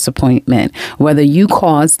hurt and disappointment. Whether you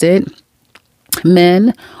caused it,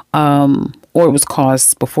 men, or it was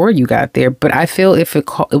caused before you got there. But I feel if it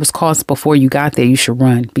was caused before you got there, you should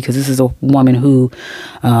run, because this is a woman who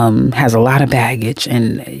has a lot of baggage,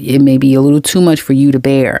 and it may be a little too much for you to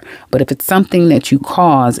bear. But if it's something that you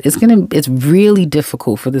cause, it's really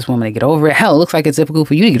difficult for this woman to get over it. Hell, it looks like it's difficult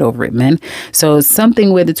for you to get over it, men. So it's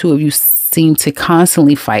something where the two of you seem to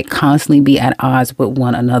constantly fight, constantly be at odds with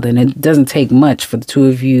one another. And it doesn't take much for the two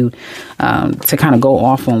of you to kind of go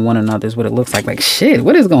off on one another is what it looks like. Like, shit,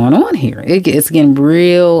 what is going on here? It's getting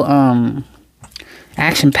real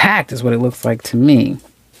action-packed is what it looks like to me.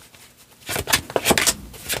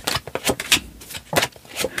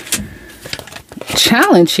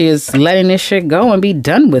 Challenge is letting this shit go and be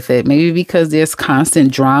done with it. Maybe because there's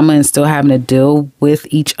constant drama and still having to deal with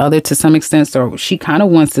each other to some extent. So she kind of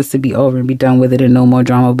wants this to be over and be done with it and no more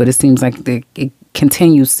drama. But it seems like it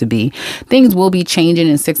continues to be. Things will be changing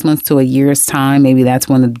in 6 months to a year's time. Maybe that's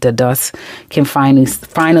when the dust can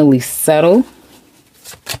finally settle.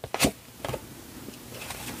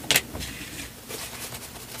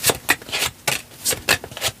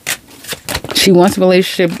 She wants a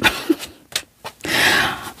relationship.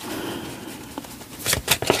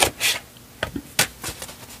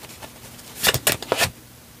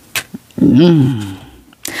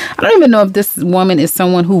 I don't even know if this woman is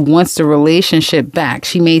someone who wants the relationship back.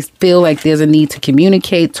 She may feel like there's a need to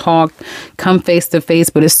communicate, talk, come face to face,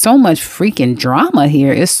 but it's so much freaking drama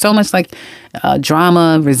here. It's so much like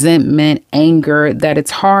drama, resentment, anger, that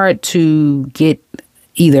it's hard to get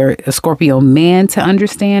either a Scorpio man to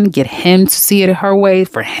understand, get him to see it her way,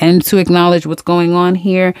 for him to acknowledge what's going on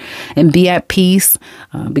here and be at peace.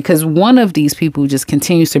 Because one of these people just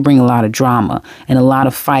continues to bring a lot of drama and a lot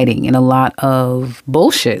of fighting and a lot of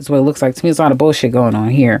bullshit. Is what it looks like to me. There's a lot of bullshit going on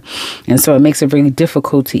here. And so it makes it really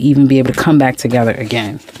difficult to even be able to come back together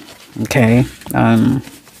again. Okay.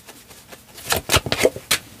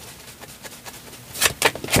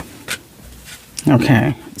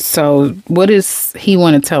 Okay. So what does he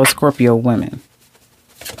want to tell Scorpio women?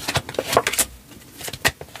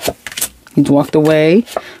 He's walked away.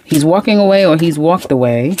 He's walking away, or he's walked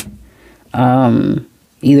away.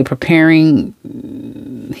 Either preparing.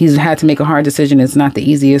 He's had to make a hard decision. It's not the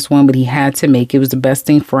easiest one, but he had to make it. It was the best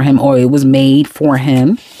thing for him, or it was made for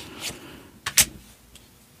him.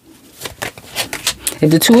 If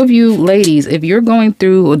the two of you ladies, if you're going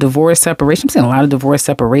through a divorce, separation, I'm seeing a lot of divorce,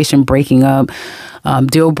 separation, breaking up,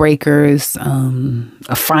 deal breakers,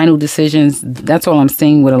 final decisions. That's all I'm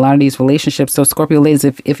seeing with a lot of these relationships. So Scorpio ladies,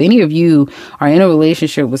 if any of you are in a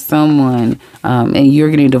relationship with someone and you're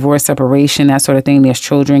getting a divorce, separation, that sort of thing, there's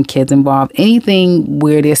children, kids involved, anything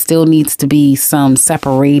where there still needs to be some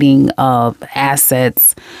separating of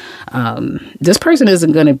assets, this person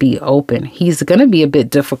isn't going to be open. He's going to be a bit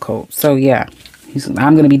difficult. So yeah.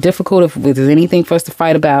 I'm going to be difficult if there's anything for us to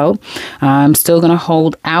fight about. I'm still going to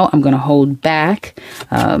hold out. I'm going to hold back.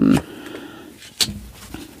 I'll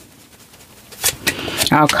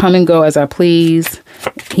come and go as I please.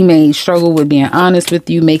 He may struggle with being honest with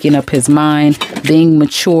you, making up his mind, being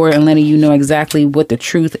mature, and letting you know exactly what the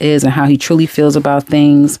truth is and how he truly feels about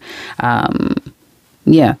things.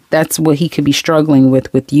 Yeah, that's what he could be struggling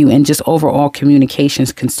with you. And just overall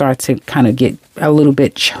communications can start to kind of get a little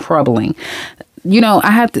bit troubling. You know, I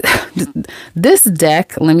have to, this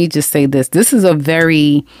deck, let me just say this. This is a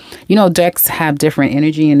very, you know, decks have different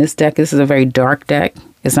energy in this deck. This is a very dark deck.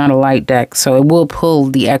 It's not a light deck, so it will pull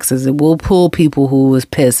the exes. It will pull people who was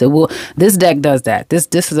pissed. It will. This deck does that. This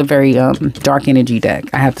is a very dark energy deck.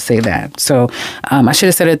 I have to say that. So I should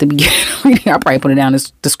have said it at the beginning. I'll probably put it down in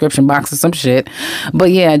this description box or some shit.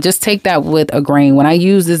 But yeah, just take that with a grain. When I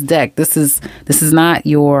use this deck, this is not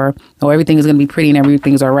your, oh, everything is gonna be pretty and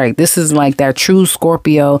everything's all right. This is like that true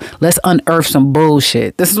Scorpio. Let's unearth some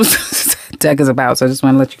bullshit. This is what this deck is about. So I just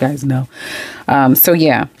want to let you guys know. So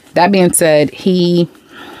yeah, that being said, he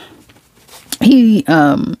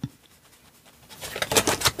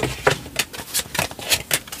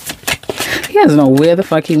doesn't know where the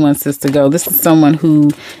fuck he wants this to go. This is someone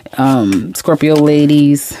who, Scorpio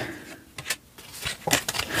ladies,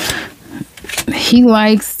 he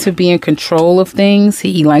likes to be in control of things.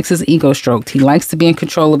 He likes his ego stroked. He likes to be in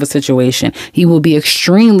control of a situation. He will be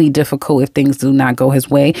extremely difficult if things do not go his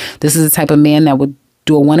way. This is the type of man that would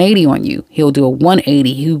do a 180 on you. He'll do a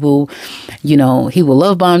 180. He will, you know, he will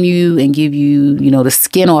love bomb you and give you, you know, the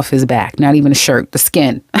skin off his back, not even a shirt, the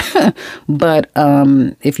skin. But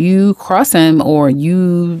if you cross him or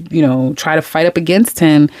you know, try to fight up against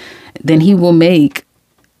him, then he will make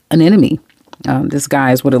an enemy. This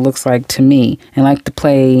guy is what it looks like to me, and like to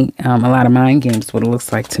play a lot of mind games, what it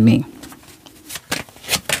looks like to me.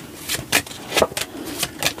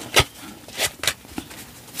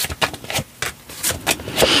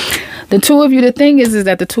 The two of you, the thing is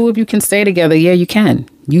that the two of you can stay together. Yeah, you can.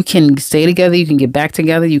 You can stay together. You can get back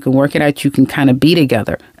together. You can work it out. You can kind of be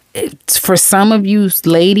together. For some of you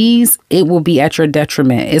ladies, it will be at your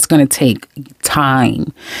detriment. It's going to take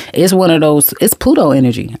time. It's one of those, it's Pluto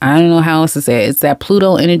energy. I don't know how else to say it. It's that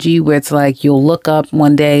Pluto energy where it's like you'll look up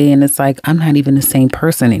one day and it's like, I'm not even the same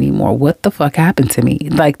person anymore. What the fuck happened to me?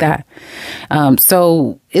 Like that.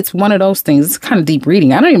 So it's one of those things. It's kind of deep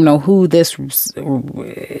reading. I don't even know who this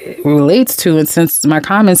relates to. And since my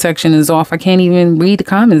comment section is off, I can't even read the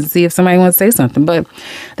comments and see if somebody wants to say something. But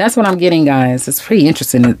that's what I'm getting, guys. It's pretty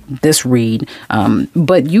interesting, this read.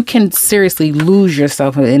 But you can seriously lose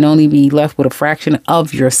yourself and only be left with a fraction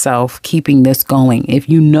of yourself keeping this going. If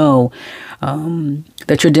you know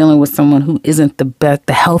that you're dealing with someone who isn't the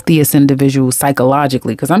healthiest individual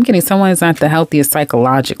psychologically, because I'm getting someone who's not the healthiest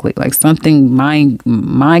psychologically, like something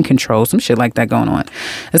mind control, some shit like that going on.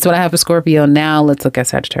 That's what I have for Scorpio. Now let's look at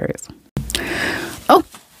Sagittarius.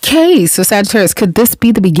 Okay, so Sagittarius, could this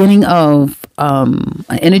be the beginning of an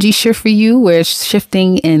energy shift for you where it's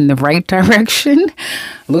shifting in the right direction?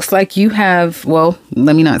 Looks like you have, well,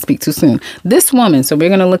 let me not speak too soon. This woman, so we're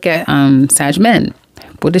going to look at Sag men.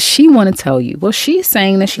 What does she want to tell you? Well, she's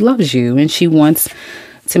saying that she loves you and she wants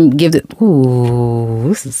to give it. Ooh,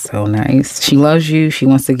 this is so nice. She loves you. She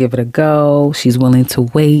wants to give it a go. She's willing to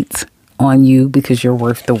wait on you because you're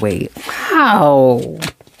worth the wait. Wow.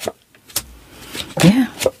 Yeah.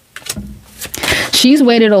 She's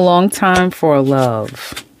waited a long time for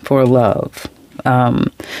love.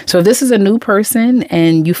 So if this is a new person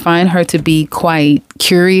and you find her to be quite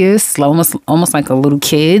curious, almost like a little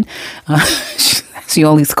kid, she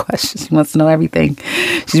all these questions. She wants to know everything.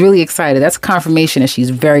 She's really excited. That's confirmation that she's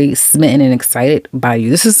very smitten and excited by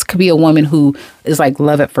you. Could be a woman who is like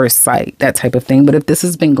love at first sight, that type of thing. But if this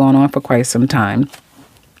has been going on for quite some time,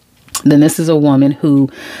 then this is a woman who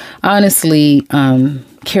honestly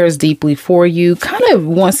cares deeply for you, kind of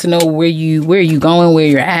wants to know where you going, where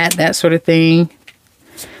you're at, that sort of thing.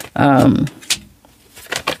 And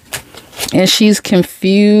she's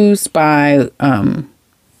confused by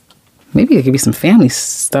maybe there could be some family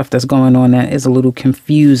stuff that's going on that is a little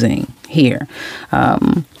confusing here.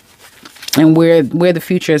 And where the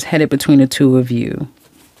future is headed between the two of you.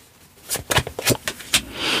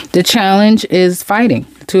 The challenge is fighting.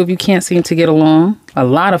 The two of you can't seem to get along. A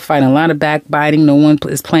lot of fighting, a lot of backbiting. No one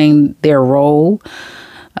is playing their role.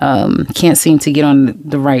 Can't seem to get on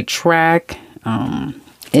the right track.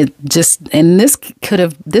 This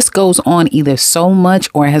goes on either so much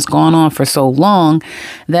or has gone on for so long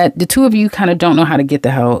that the two of you kind of don't know how to get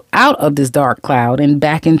the hell out of this dark cloud and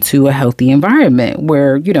back into a healthy environment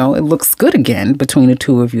where, you know, it looks good again between the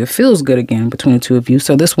two of you. It feels good again between the two of you.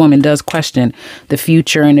 So this woman does question the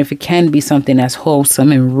future and if it can be something that's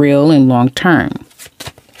wholesome and real and long term.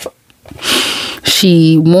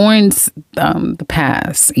 She mourns the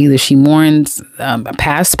past. Either she mourns a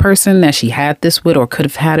past person that she had this with or could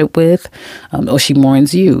have had it with, or she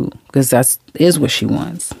mourns you because that is what she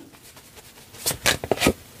wants.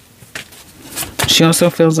 She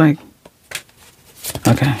also feels like,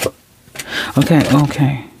 okay.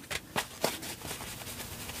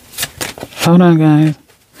 Hold on, guys.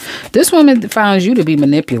 This woman finds you to be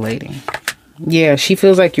manipulating. Yeah, she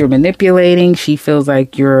feels like you're manipulating. She feels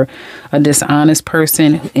like you're a dishonest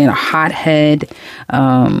person in a hothead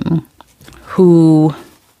who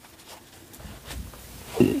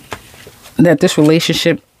that this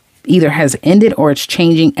relationship either has ended or it's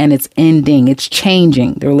changing and it's ending. It's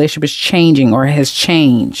changing. The relationship is changing or has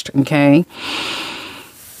changed. Okay.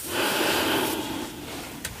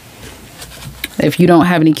 If you don't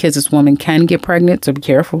have any kids, this woman can get pregnant, so be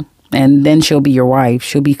careful. And then she'll be your wife.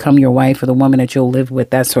 She'll become your wife or the woman that you'll live with,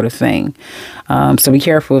 that sort of thing. So be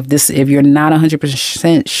careful if you're not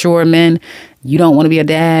 100% sure, men, you don't want to be a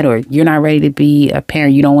dad or you're not ready to be a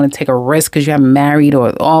parent. You don't want to take a risk because you haven't married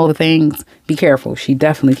or all the things. Be careful. She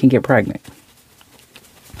definitely can get pregnant.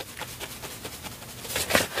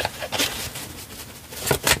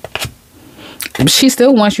 She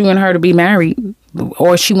still wants you and her to be married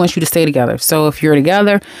or she wants you to stay together. So if you're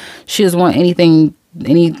together, she doesn't want she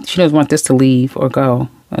doesn't want this to leave or go,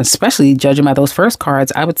 especially judging by those first cards.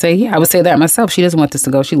 I would say that myself. She doesn't want this to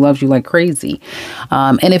go. She loves you like crazy.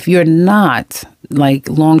 And if you're not like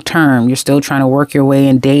long term, you're still trying to work your way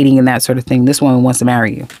in dating and that sort of thing, this woman wants to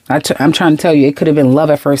marry you. I'm trying to tell you, it could have been love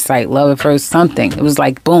at first sight, love at first something. It was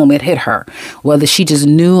like, boom, it hit her. Whether she just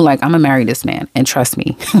knew like, I'm going to marry this man. And trust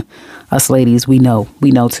me, us ladies, we know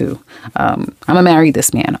too. I'm going to marry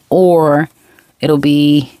this man. Or it'll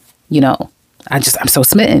be, you know, I'm so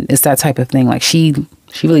smitten. It's that type of thing. Like she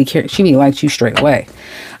She really likes you straight away.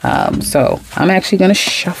 So I'm actually going to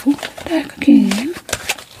shuffle the deck again.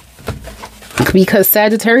 Because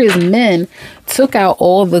Sagittarius men took out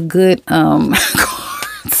all the good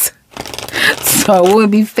cards. So it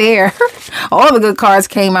wouldn't be fair. All the good cards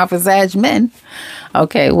came out for Sag men.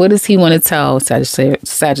 Okay, what does he want to tell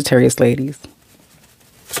Sagittarius ladies?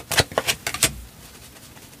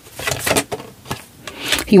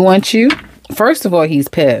 He wants you. First of all, he's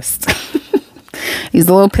pissed. He's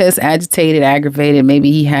a little pissed, agitated, aggravated.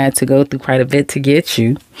 Maybe he had to go through quite a bit to get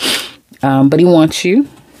you. But he wants you.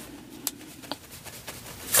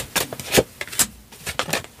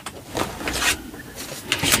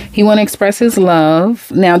 He want to express his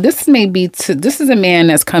love. Now, this is a man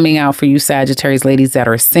that's coming out for you Sagittarius ladies that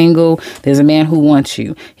are single. There's a man who wants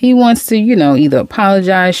you. He wants to, either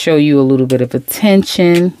apologize, show you a little bit of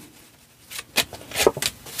attention.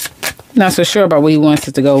 Not so sure about what he wants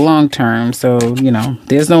it to go long term. So,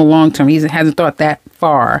 there's no long term. He hasn't thought that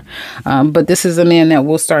far. But this is a man that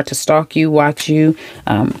will start to stalk you, watch you,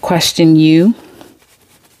 question you.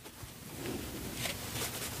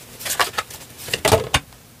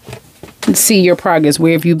 See your progress.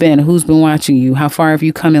 Where have you been? Who's been watching you? How far have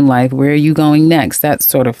you come in life? Where are you going next? That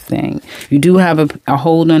sort of thing. You do have a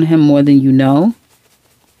hold on him more than you know.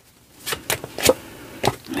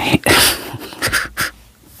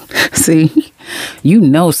 See,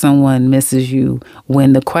 someone misses you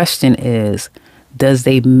when the question is, do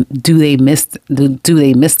they miss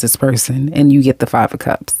this person? And you get the 5 of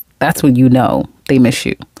Cups. That's when they miss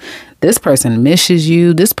you. This person misses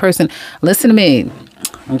you. This person, listen to me.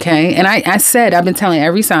 Okay. And I said, I've been telling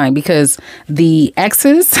every sign because the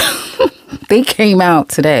exes, they came out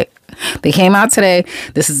today.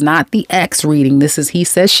 This is not the ex reading. This is he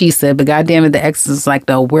said, she said, but goddamn it, the ex is like,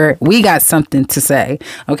 no, we got something to say.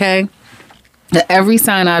 Okay. Every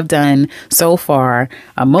sign I've done so far,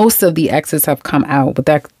 most of the exes have come out, with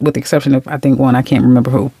the exception of, I think, one, I can't remember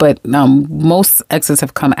who, but most exes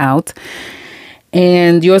have come out,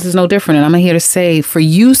 and yours is no different. And I'm here to say, for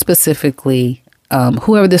you specifically,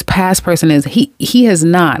 whoever this past person is, he has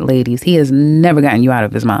not, ladies, he has never gotten you out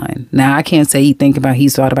of his mind. Now, I can't say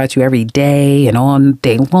he's thought about you every day and all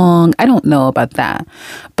day long. I don't know about that,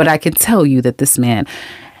 but I can tell you that this man,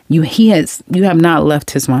 you have not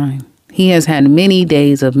left his mind. He has had many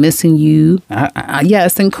days of missing you.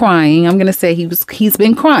 Yes, and crying. I'm going to say he's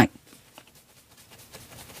been crying.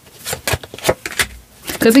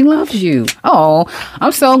 Because he loves you. Oh,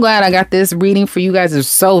 I'm so glad I got this reading for you guys. It's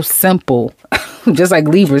so simple. Just like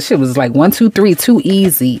Libra. Shit was like 1, 2, 3, too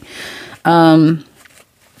easy.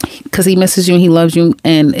 Because he misses you and he loves you.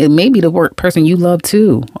 And it may be the person you love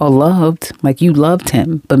too. Or loved. Like you loved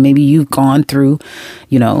him. But maybe you've gone through,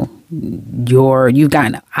 you've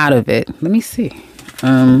gotten out of it. Let me see.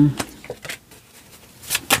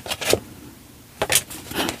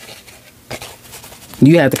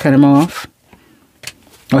 You had to cut him off.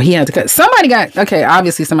 Or he had to cut.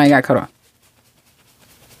 Obviously somebody got cut off.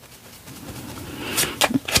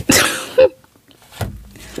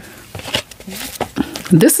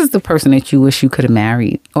 This is the person that you wish you could have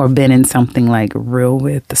married or been in something like real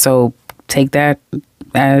with. So take that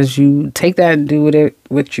and do with it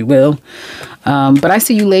what you will. But I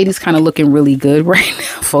see you ladies kind of looking really good right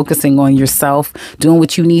now, focusing on yourself, doing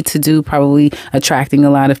what you need to do, probably attracting a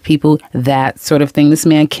lot of people, that sort of thing. This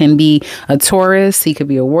man can be a Taurus. He could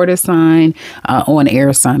be a water sign or an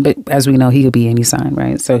air sign. But as we know, he could be any sign,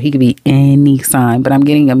 right? So he could be any sign. But I'm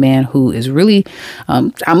getting a man who is really,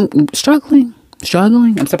 I'm struggling.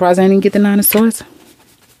 I'm surprised I didn't get the 9 of Swords.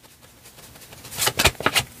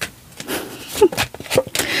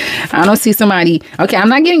 I don't see somebody. Okay, I'm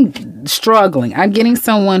not getting struggling. I'm getting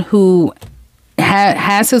someone who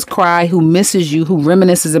has his cry, who misses you, who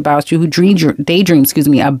reminisces about you, who daydreams,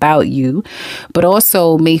 about you, but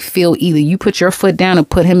also may feel either you put your foot down and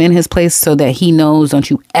put him in his place so that he knows, don't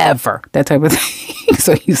you ever, that type of thing.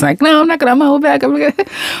 So he's like, no, I'm not gonna hold back.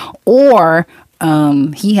 Or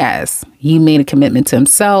he made a commitment to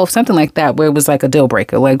himself, something like that, where it was like a deal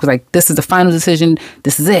breaker. Like, it was like, this is the final decision.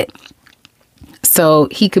 This is it. So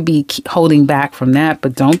he could be holding back from that,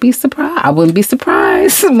 but don't be surprised. I wouldn't be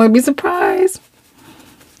surprised. I wouldn't be surprised.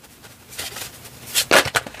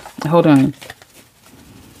 Hold on.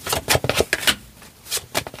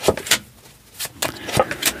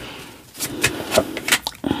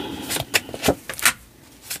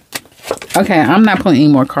 Okay, I'm not pulling any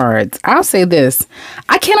more cards. I'll say this.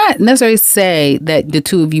 I cannot necessarily say that the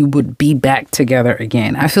two of you would be back together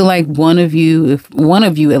again. I feel like one of you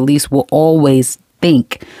at least will always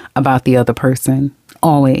think about the other person.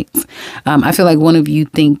 Always. I feel like one of you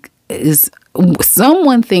is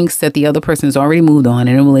someone thinks that the other person has already moved on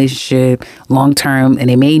in a relationship long term, and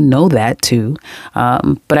they may know that too.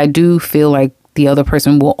 But I do feel like the other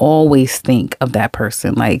person will always think of that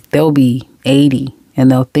person. Like they'll be 80 and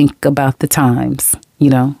they'll think about the times, you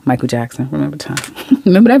know, Michael Jackson, remember time.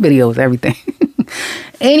 Remember that video was everything.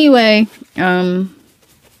 Anyway, no.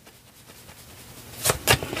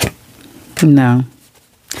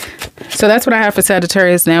 So that's what I have for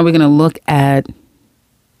Sagittarius. Now we're going to look at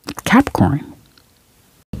Capricorn.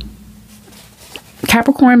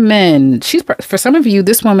 Capricorn men, for some of you,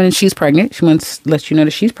 this woman, she's pregnant. She wants to let you know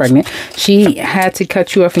that she's pregnant. She had to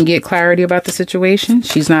cut you off and get clarity about the situation.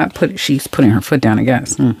 She's putting her foot down, I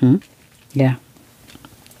guess. Yeah.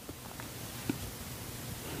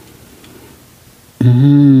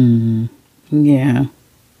 Yeah.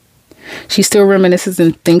 She still reminisces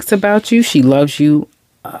and thinks about you. She loves you.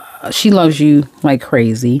 She loves you like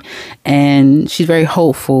crazy, and she's very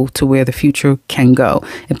hopeful to where the future can go.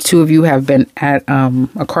 If two of you have been at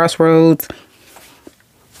a crossroads,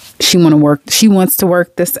 she wants to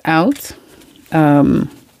work this out. You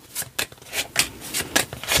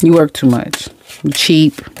work too much. You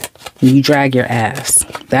cheap. You drag your ass.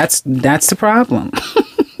 That's the problem.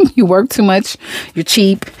 You work too much, you're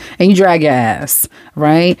cheap, and you drag your ass,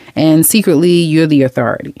 right? And secretly, you're the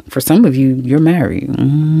authority. For some of you, you're married.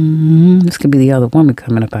 This could be the other woman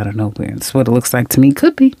coming up out of nowhere. That's what it looks like to me.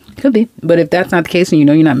 Could be. But if that's not the case and you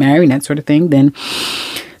know you're not married and that sort of thing, then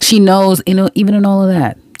she knows, you know, even in all of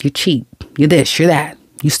that, you're cheap. You're this, you're that.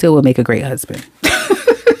 You still would make a great husband.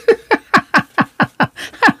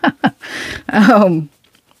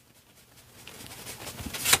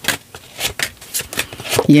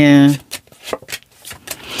 Yeah.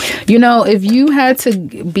 You know, if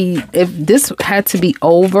this had to be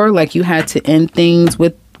over, like you had to end things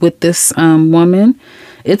with this woman,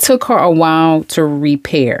 it took her a while to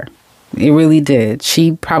repair. It really did.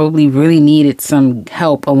 She probably really needed some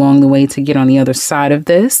help along the way to get on the other side of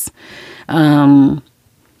this. And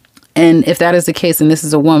if that is the case, and this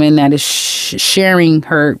is a woman that is sharing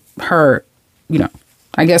her, you know,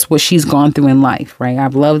 I guess what she's gone through in life, right?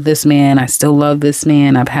 I've loved this man. I still love this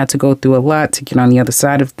man. I've had to go through a lot to get on the other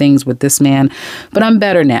side of things with this man, but I'm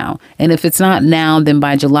better now. And if it's not now, then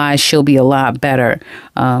by July, she'll be a lot better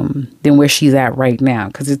than where she's at right now.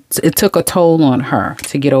 Because it took a toll on her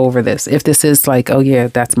to get over this. If this is like, oh yeah,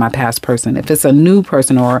 that's my past person. If it's a new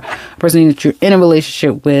person or a person that you're in a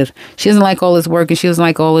relationship with, she doesn't like all this work and she doesn't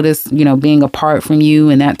like all of this, you know, being apart from you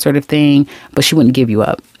and that sort of thing, but she wouldn't give you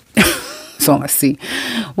up. So let's see.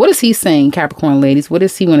 What is he saying, Capricorn ladies? What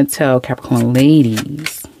does he want to tell Capricorn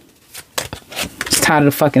ladies? He's tired of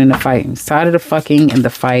the fucking and the fighting. He's tired of the fucking and the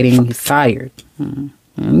fighting. He's tired.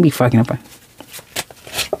 Be fucking up.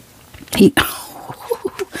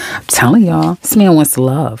 I'm telling y'all, this man wants to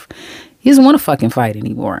love. He doesn't want to fucking fight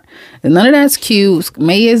anymore. And none of that's cute.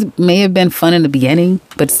 May have been fun in the beginning,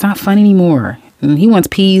 but it's not fun anymore. And he wants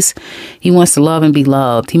peace. He wants to love and be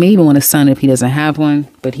loved. He may even want a son if he doesn't have one,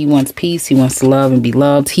 but he wants peace. He wants to love and be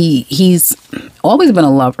loved. He's always been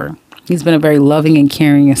a lover. He's been a very loving and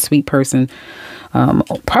caring and sweet person,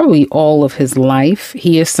 probably all of his life.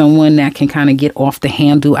 He is someone that can kind of get off the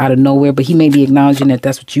handle out of nowhere, but he may be acknowledging that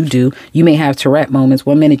that's what you do. You may have Tourette moments.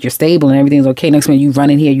 1 minute you're stable and everything's okay. Next minute you run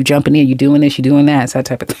in here, you jump in here, you doing this, you doing that. It's that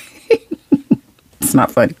type of thing. It's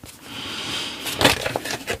not funny.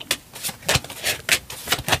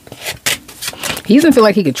 He doesn't feel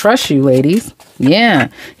like he could trust you, ladies. Yeah,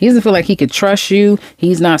 he doesn't feel like he could trust you.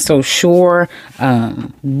 He's not so sure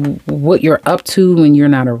what you're up to when you're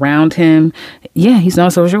not around him. Yeah, he's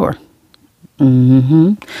not so sure.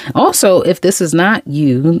 Also, if this is not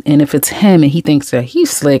you and if it's him and he thinks that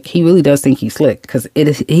he's slick, he really does think he's slick because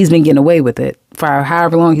he's been getting away with it for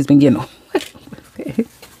however long he's been getting away with it.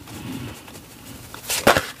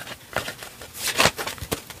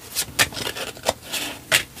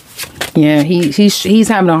 Yeah, he's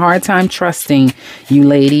having a hard time trusting you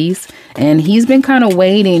ladies. And he's been kind of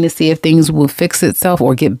waiting to see if things will fix itself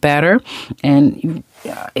or get better. And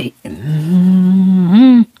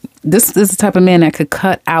this is the type of man that could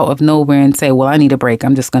cut out of nowhere and say, well, I need a break.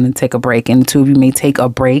 I'm just going to take a break. And the two of you may take a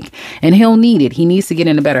break and he'll need it. He needs to get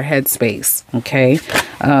in a better headspace. Okay.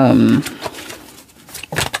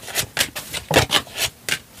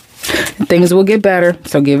 Things will get better,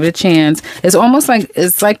 so give it a chance. It's almost like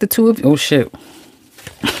the two of you. Oh shit!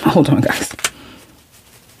 Hold on, guys.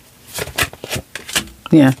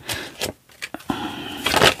 Yeah.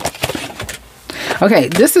 Okay,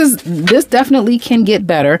 this definitely can get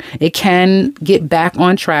better. It can get back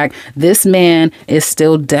on track. This man is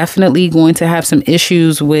still definitely going to have some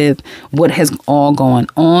issues with what has all gone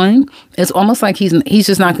on. It's almost like he's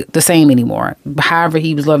just not the same anymore. However,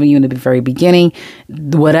 he was loving you in the very beginning.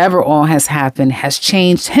 Whatever all has happened has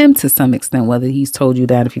changed him to some extent. Whether he's told you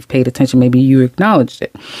that, if you've paid attention, maybe you acknowledged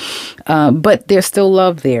it. But there's still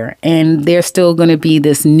love there, and there's still going to be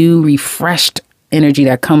this new, refreshed energy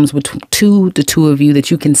that comes with the two of you,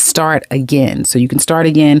 that you can start again. So you can start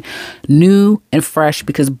again new and fresh,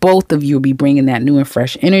 because both of you will be bringing that new and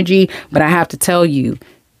fresh energy. But I have to tell you,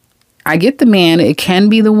 I get the man. It can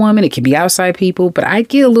be the woman. It can be outside people. But I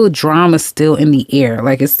get a little drama still in the air.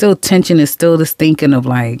 Like, it's still tension. It's still this thinking of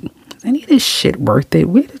like, is any of this shit worth it?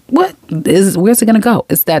 Where's it going to go?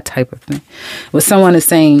 It's that type of thing. What someone is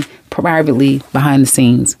saying privately behind the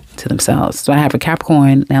scenes to themselves. So I have a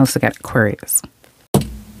Capricorn. Now let's look at Aquarius.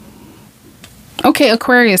 Okay,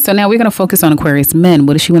 Aquarius. So now we're going to focus on Aquarius men.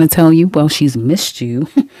 What does she want to tell you? Well, she's missed you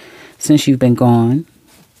since you've been gone.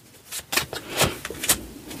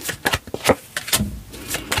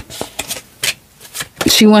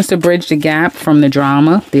 She wants to bridge the gap from the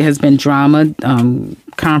drama. There has been drama,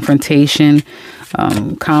 confrontation,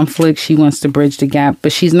 conflict. She wants to bridge the gap,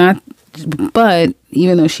 but she's not. But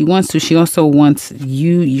even though she wants to, she also wants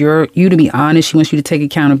you to be honest. She wants you to take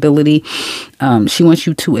accountability. She wants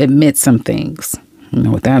you to admit some things. I don't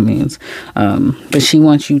know what that means. But she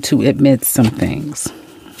wants you to admit some things.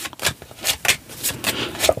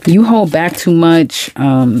 You hold back too much.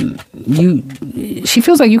 She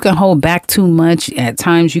feels like you can hold back too much. At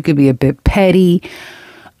times you could be a bit petty.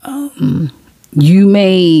 You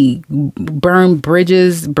may burn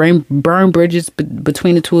bridges between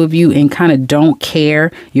the two of you and kind of don't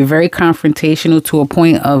care. You're very confrontational to a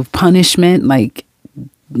point of punishment. Like,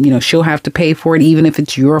 she'll have to pay for it, even if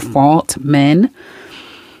it's your fault, men.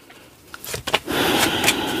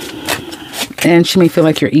 And she may feel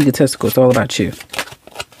like you're egotistical. It's all about you.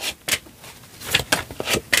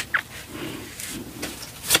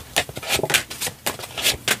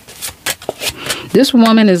 This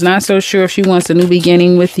woman is not so sure if she wants a new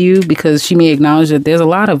beginning with you, because she may acknowledge that there's a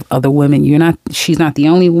lot of other women. She's not the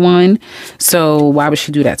only one. So why would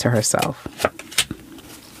she do that to herself?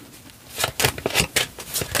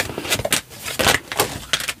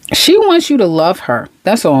 She wants you to love her.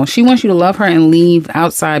 That's all. She wants you to love her and leave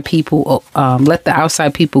outside people, let the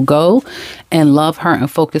outside people go and love her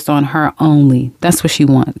and focus on her only. That's what she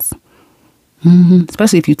wants.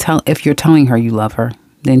 Especially if you're telling her you love her.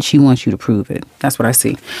 Then she wants you to prove it. That's what I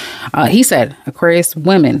see. He said, Aquarius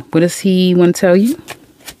women, what does he want to tell you?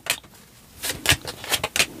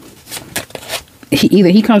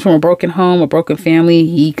 He comes from a broken home, a broken family.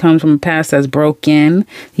 He comes from a past that's broken.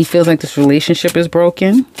 He feels like this relationship is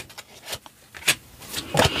broken.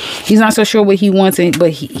 He's not so sure what he wants,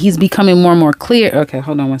 but he's becoming more and more clear. Okay,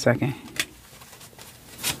 hold on one second.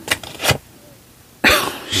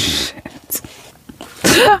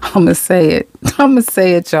 I'm gonna say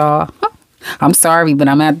it, y'all. I'm sorry, but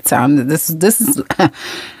I'm at the time. This is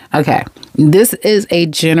okay. This is a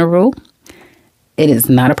general. It is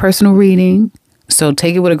not a personal reading, so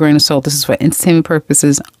take it with a grain of salt. This is for entertainment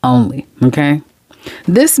purposes only. Okay.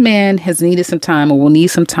 This man has needed some time, or will need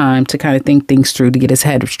some time, to kind of think things through, to get his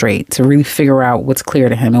head straight, to really figure out what's clear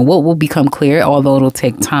to him. And what will become clear, although it'll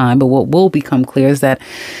take time, but what will become clear is that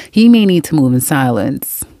he may need to move in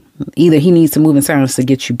silence. Either he needs to move in silence to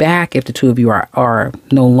get you back if the two of you are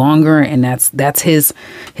no longer, and that's his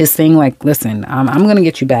thing. Like, listen, I'm going to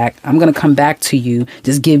get you back. I'm going to come back to you.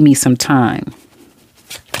 Just give me some time.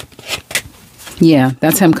 Yeah,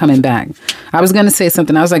 that's him coming back. I was going to say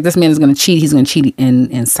something. I was like, this man is going to cheat. He's going to cheat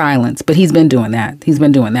in silence, but he's been doing that.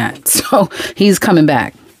 So he's coming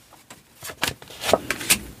back.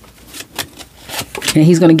 And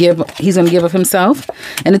he's going to give of himself,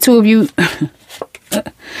 and the two of you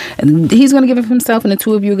he's going to give of himself, and the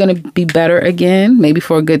two of you are going to be better again, maybe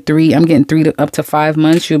for a good 3. I'm getting 3 to up to 5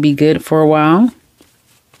 months. You'll be good for a while.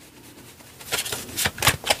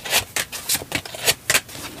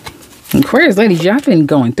 Aquarius ladies, y'all been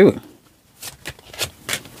going through it.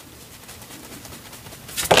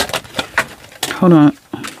 Hold on.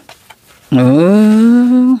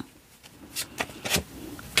 Oh.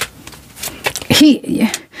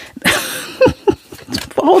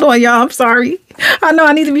 Hold on, y'all. I'm sorry. I know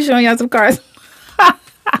I need to be showing y'all some cards. Are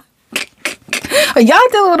y'all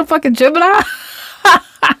dealing with a fucking Gemini?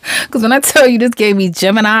 Because when I tell you this gave me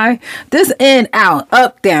Gemini, this in, out,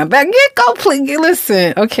 up, down, back. Go, please.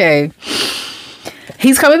 Listen. Okay.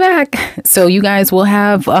 He's coming back. So you guys will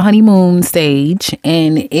have a honeymoon stage,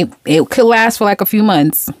 and it could last for like a few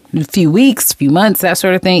months, a few weeks, few months, that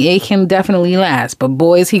sort of thing. It can definitely last. But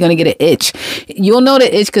boy, is he going to get an itch. You'll know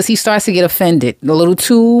the itch because he starts to get offended a little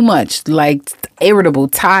too much, like irritable,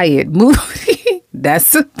 tired, moody.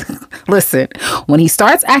 Listen, when he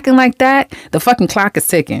starts acting like that, the fucking clock is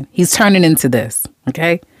ticking. He's turning into this.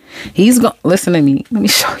 Okay. Listen to me. Let me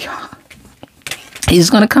show y'all. He's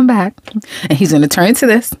going to come back and he's going to turn into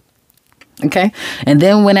this. Okay. And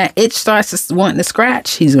then when that itch starts wanting to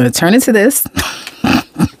scratch, he's going to turn into this.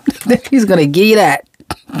 Then he's going to give you that.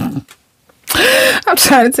 I'm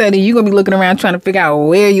trying to tell you, you're going to be looking around trying to figure out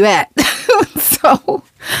where you at. So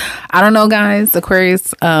I don't know, guys,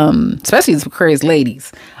 Aquarius, especially the Aquarius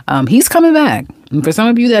ladies. He's coming back. And for some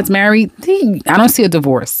of you that's married, I don't see a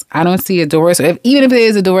divorce. I don't see a divorce. Even if there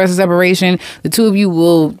is a divorce or separation, the two of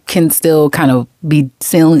you can still kind of be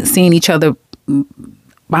seeing each other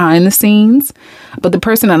behind the scenes. But the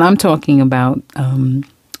person that I'm talking about,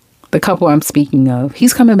 the couple I'm speaking of,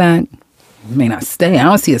 he's coming back. He may not stay. I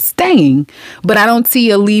don't see it staying, but I don't see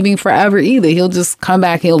it leaving forever either. He'll just come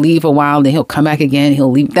back. He'll leave a while, then he'll come back again.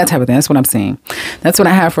 He'll leave, that type of thing. That's what I'm saying. That's what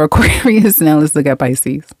I have for Aquarius. Now let's look at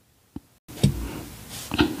Pisces.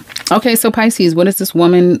 Okay, so Pisces, what does this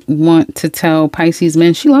woman want to tell Pisces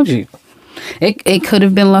men? She loves you. It could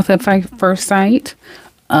have been love at first sight,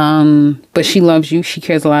 but she loves you. She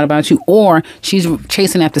cares a lot about you, or she's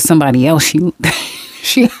chasing after somebody else.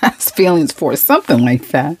 She has feelings for something like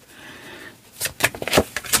that.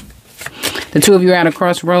 The two of you are at a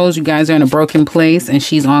crossroads. You guys are in a broken place, and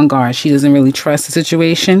she's on guard. She doesn't really trust the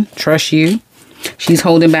situation, trust you. She's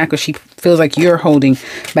holding back, or she feels like you're holding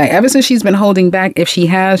back. Ever since she's been holding back, if she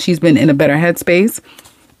has, she's been in a better headspace.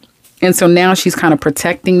 And so now she's kind of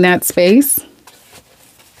protecting that space.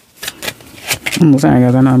 I'm sorry,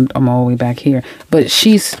 guys. I know I'm all the way back here. But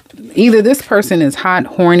she's either this person is hot,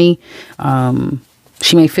 horny.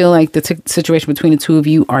 She may feel like the situation between the two of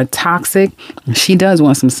you are toxic. She does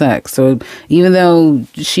want some sex. So even though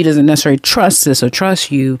she doesn't necessarily trust this or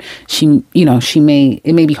trust you,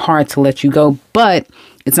 it may be hard to let you go, but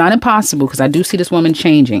it's not impossible because I do see this woman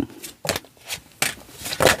changing.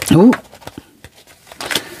 Ooh.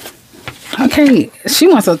 Okay. She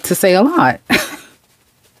wants to say a lot.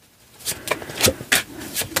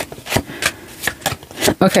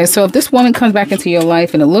 Okay, so if this woman comes back into your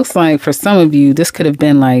life, and it looks like for some of you, this could have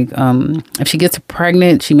been like, if she gets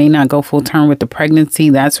pregnant, she may not go full term with the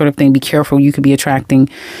pregnancy, that sort of thing. Be careful. You could be attracting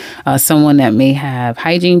someone that may have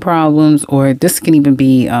hygiene problems, or this can even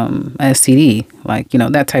be STD, like,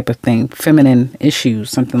 that type of thing, feminine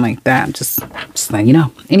issues, something like that. Just letting you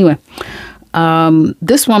know. Anyway,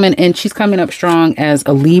 this woman, and she's coming up strong as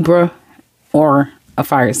a Libra or a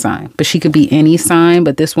fire sign, but she could be any sign.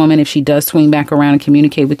 But this woman, if she does swing back around and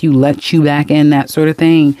communicate with you, let you back in, that sort of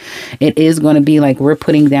thing, it is going to be like we're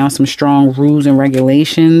putting down some strong rules and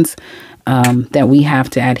regulations that we have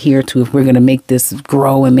to adhere to if we're going to make this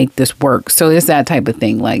grow and make this work. So it's that type of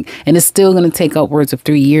thing. And it's still going to take upwards of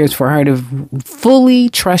 3 years for her to fully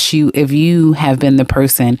trust you if you have been the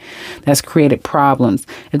person that's created problems.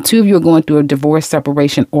 If two of you are going through a divorce,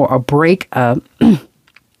 separation, or a breakup,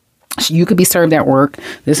 you could be served at work.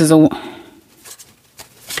 You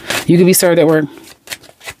could be served at work.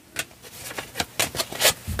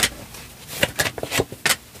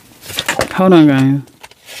 Hold on, guys.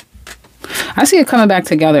 I see it coming back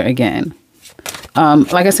together again.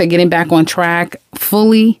 Like I said, getting back on track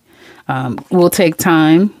fully will take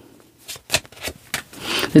time.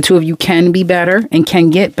 The two of you can be better and can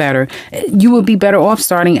get better. You would be better off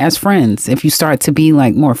starting as friends if you start to be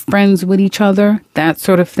like more friends with each other, that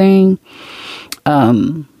sort of thing.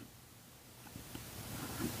 But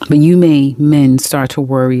you men start to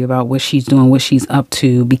worry about what she's doing, what she's up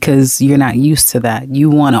to, because you're not used to that. You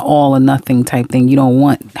want an all or nothing type thing. You don't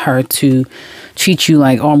want her to treat you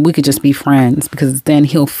like, oh, we could just be friends, because then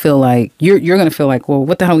he'll feel like you're going to feel like, well,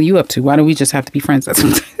 what the hell are you up to? Why do we just have to be friends? That's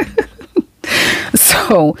what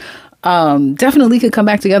So definitely could come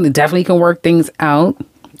back together. Definitely can work things out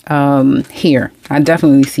here. I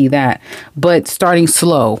definitely see that. But starting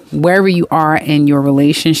slow, wherever you are in your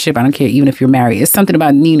relationship, I don't care, even if you're married, it's something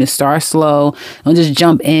about needing to start slow. Don't just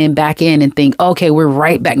jump back in and think, okay, we're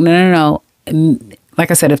right back. No.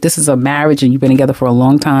 Like I said, if this is a marriage and you've been together for a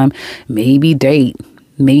long time, maybe date.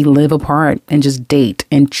 May live apart and just date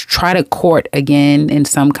and try to court again in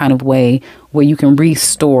some kind of way where you can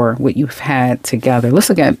restore what you've had together. Let's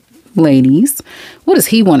look at ladies. What does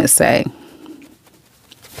he want to say?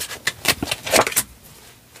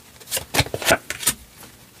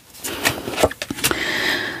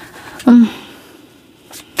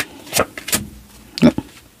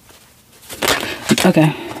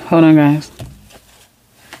 Okay, hold on, guys.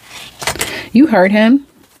 You hurt him.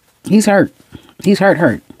 He's hurt. He's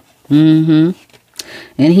hurt. And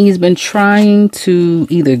he's been trying to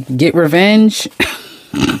either get revenge.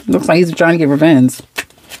 Looks like he's trying to get revenge.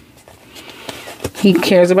 He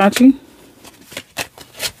cares about you.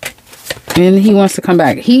 And he wants to come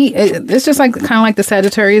back. It's just like kind of like the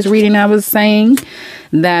Sagittarius reading I was saying,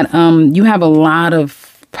 that you have a lot of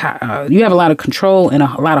control and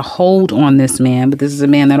a lot of hold on this man, but this is a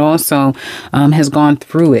man that also has gone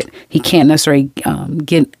through it. He can't necessarily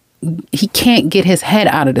get his head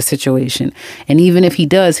out of the situation, and even if he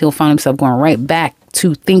does, he'll find himself going right back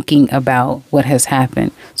to thinking about what has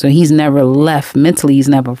happened. So he's never left mentally. He's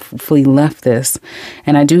never fully left this,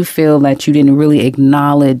 and I do feel that you didn't really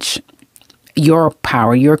acknowledge your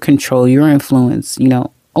power, your control, your influence,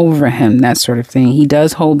 over him, that sort of thing. He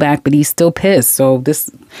does hold back, but he's still pissed. So this,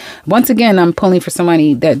 once again, I'm pulling for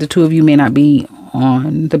somebody that the two of you may not be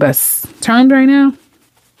on the best terms right now.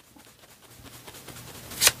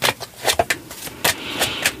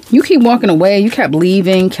 You keep walking away. You kept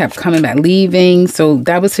leaving, kept coming back, leaving. So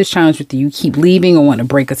that was his challenge with you. You keep leaving or want to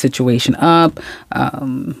break a situation up.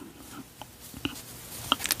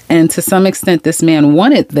 And to some extent, this man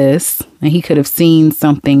wanted this, and he could have seen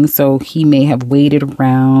something, so he may have waited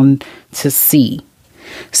around to see.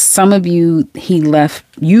 Some of you,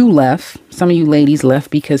 some of you ladies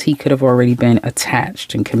left because he could have already been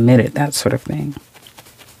attached and committed, that sort of thing.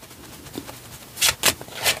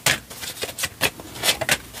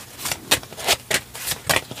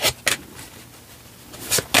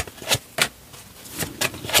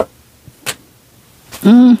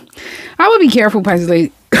 I would be careful, Pisces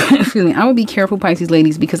ladies. Excuse me. I would be careful, Pisces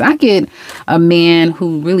ladies, because I get a man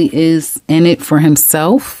who really is in it for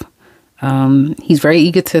himself. He's very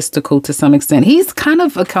egotistical to some extent. He's kind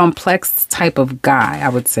of a complex type of guy, I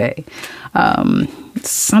would say.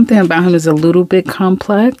 Something about him is a little bit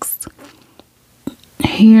complex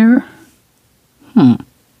here.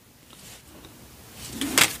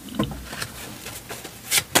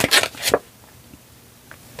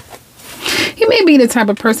 He may be the type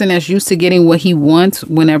of person that's used to getting what he wants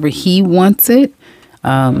whenever he wants it.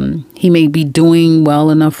 He may be doing well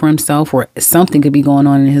enough for himself, or something could be going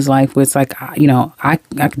on in his life where it's like, I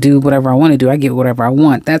could do whatever I want to do. I get whatever I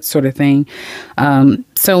want, that sort of thing.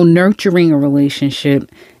 So nurturing a relationship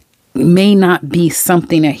may not be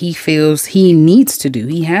something that he feels he needs to do.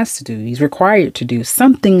 He has to do. He's required to do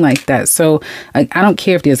something like that. So I don't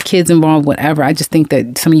care if there's kids involved, whatever. I just think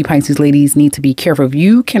that some of you Pisces ladies need to be careful. If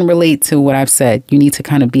you can relate to what I've said, you need to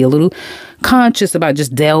kind of be a little conscious about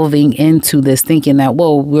just delving into this, thinking that,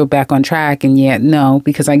 whoa, we're back on track. And yet, no,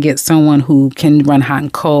 because I get someone who can run hot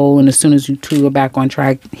and cold. And as soon as you two are back on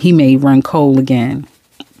track, he may run cold again.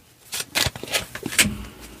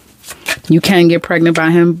 You can get pregnant by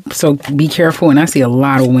him, so be careful. And I see a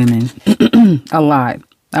lot of women. A lot.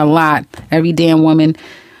 Every damn woman.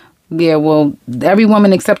 Yeah, well, every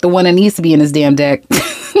woman except the one that needs to be in this damn deck.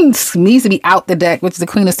 Needs to be out the deck, which is the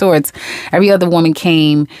Queen of Swords. Every other woman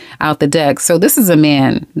came out the deck. So this is a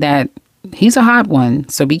man that, he's a hot one.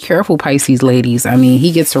 So be careful, Pisces ladies. I mean,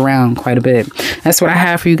 he gets around quite a bit. That's what I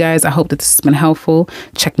have for you guys. I hope that this has been helpful.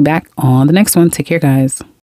 Check me back on the next one. Take care, guys.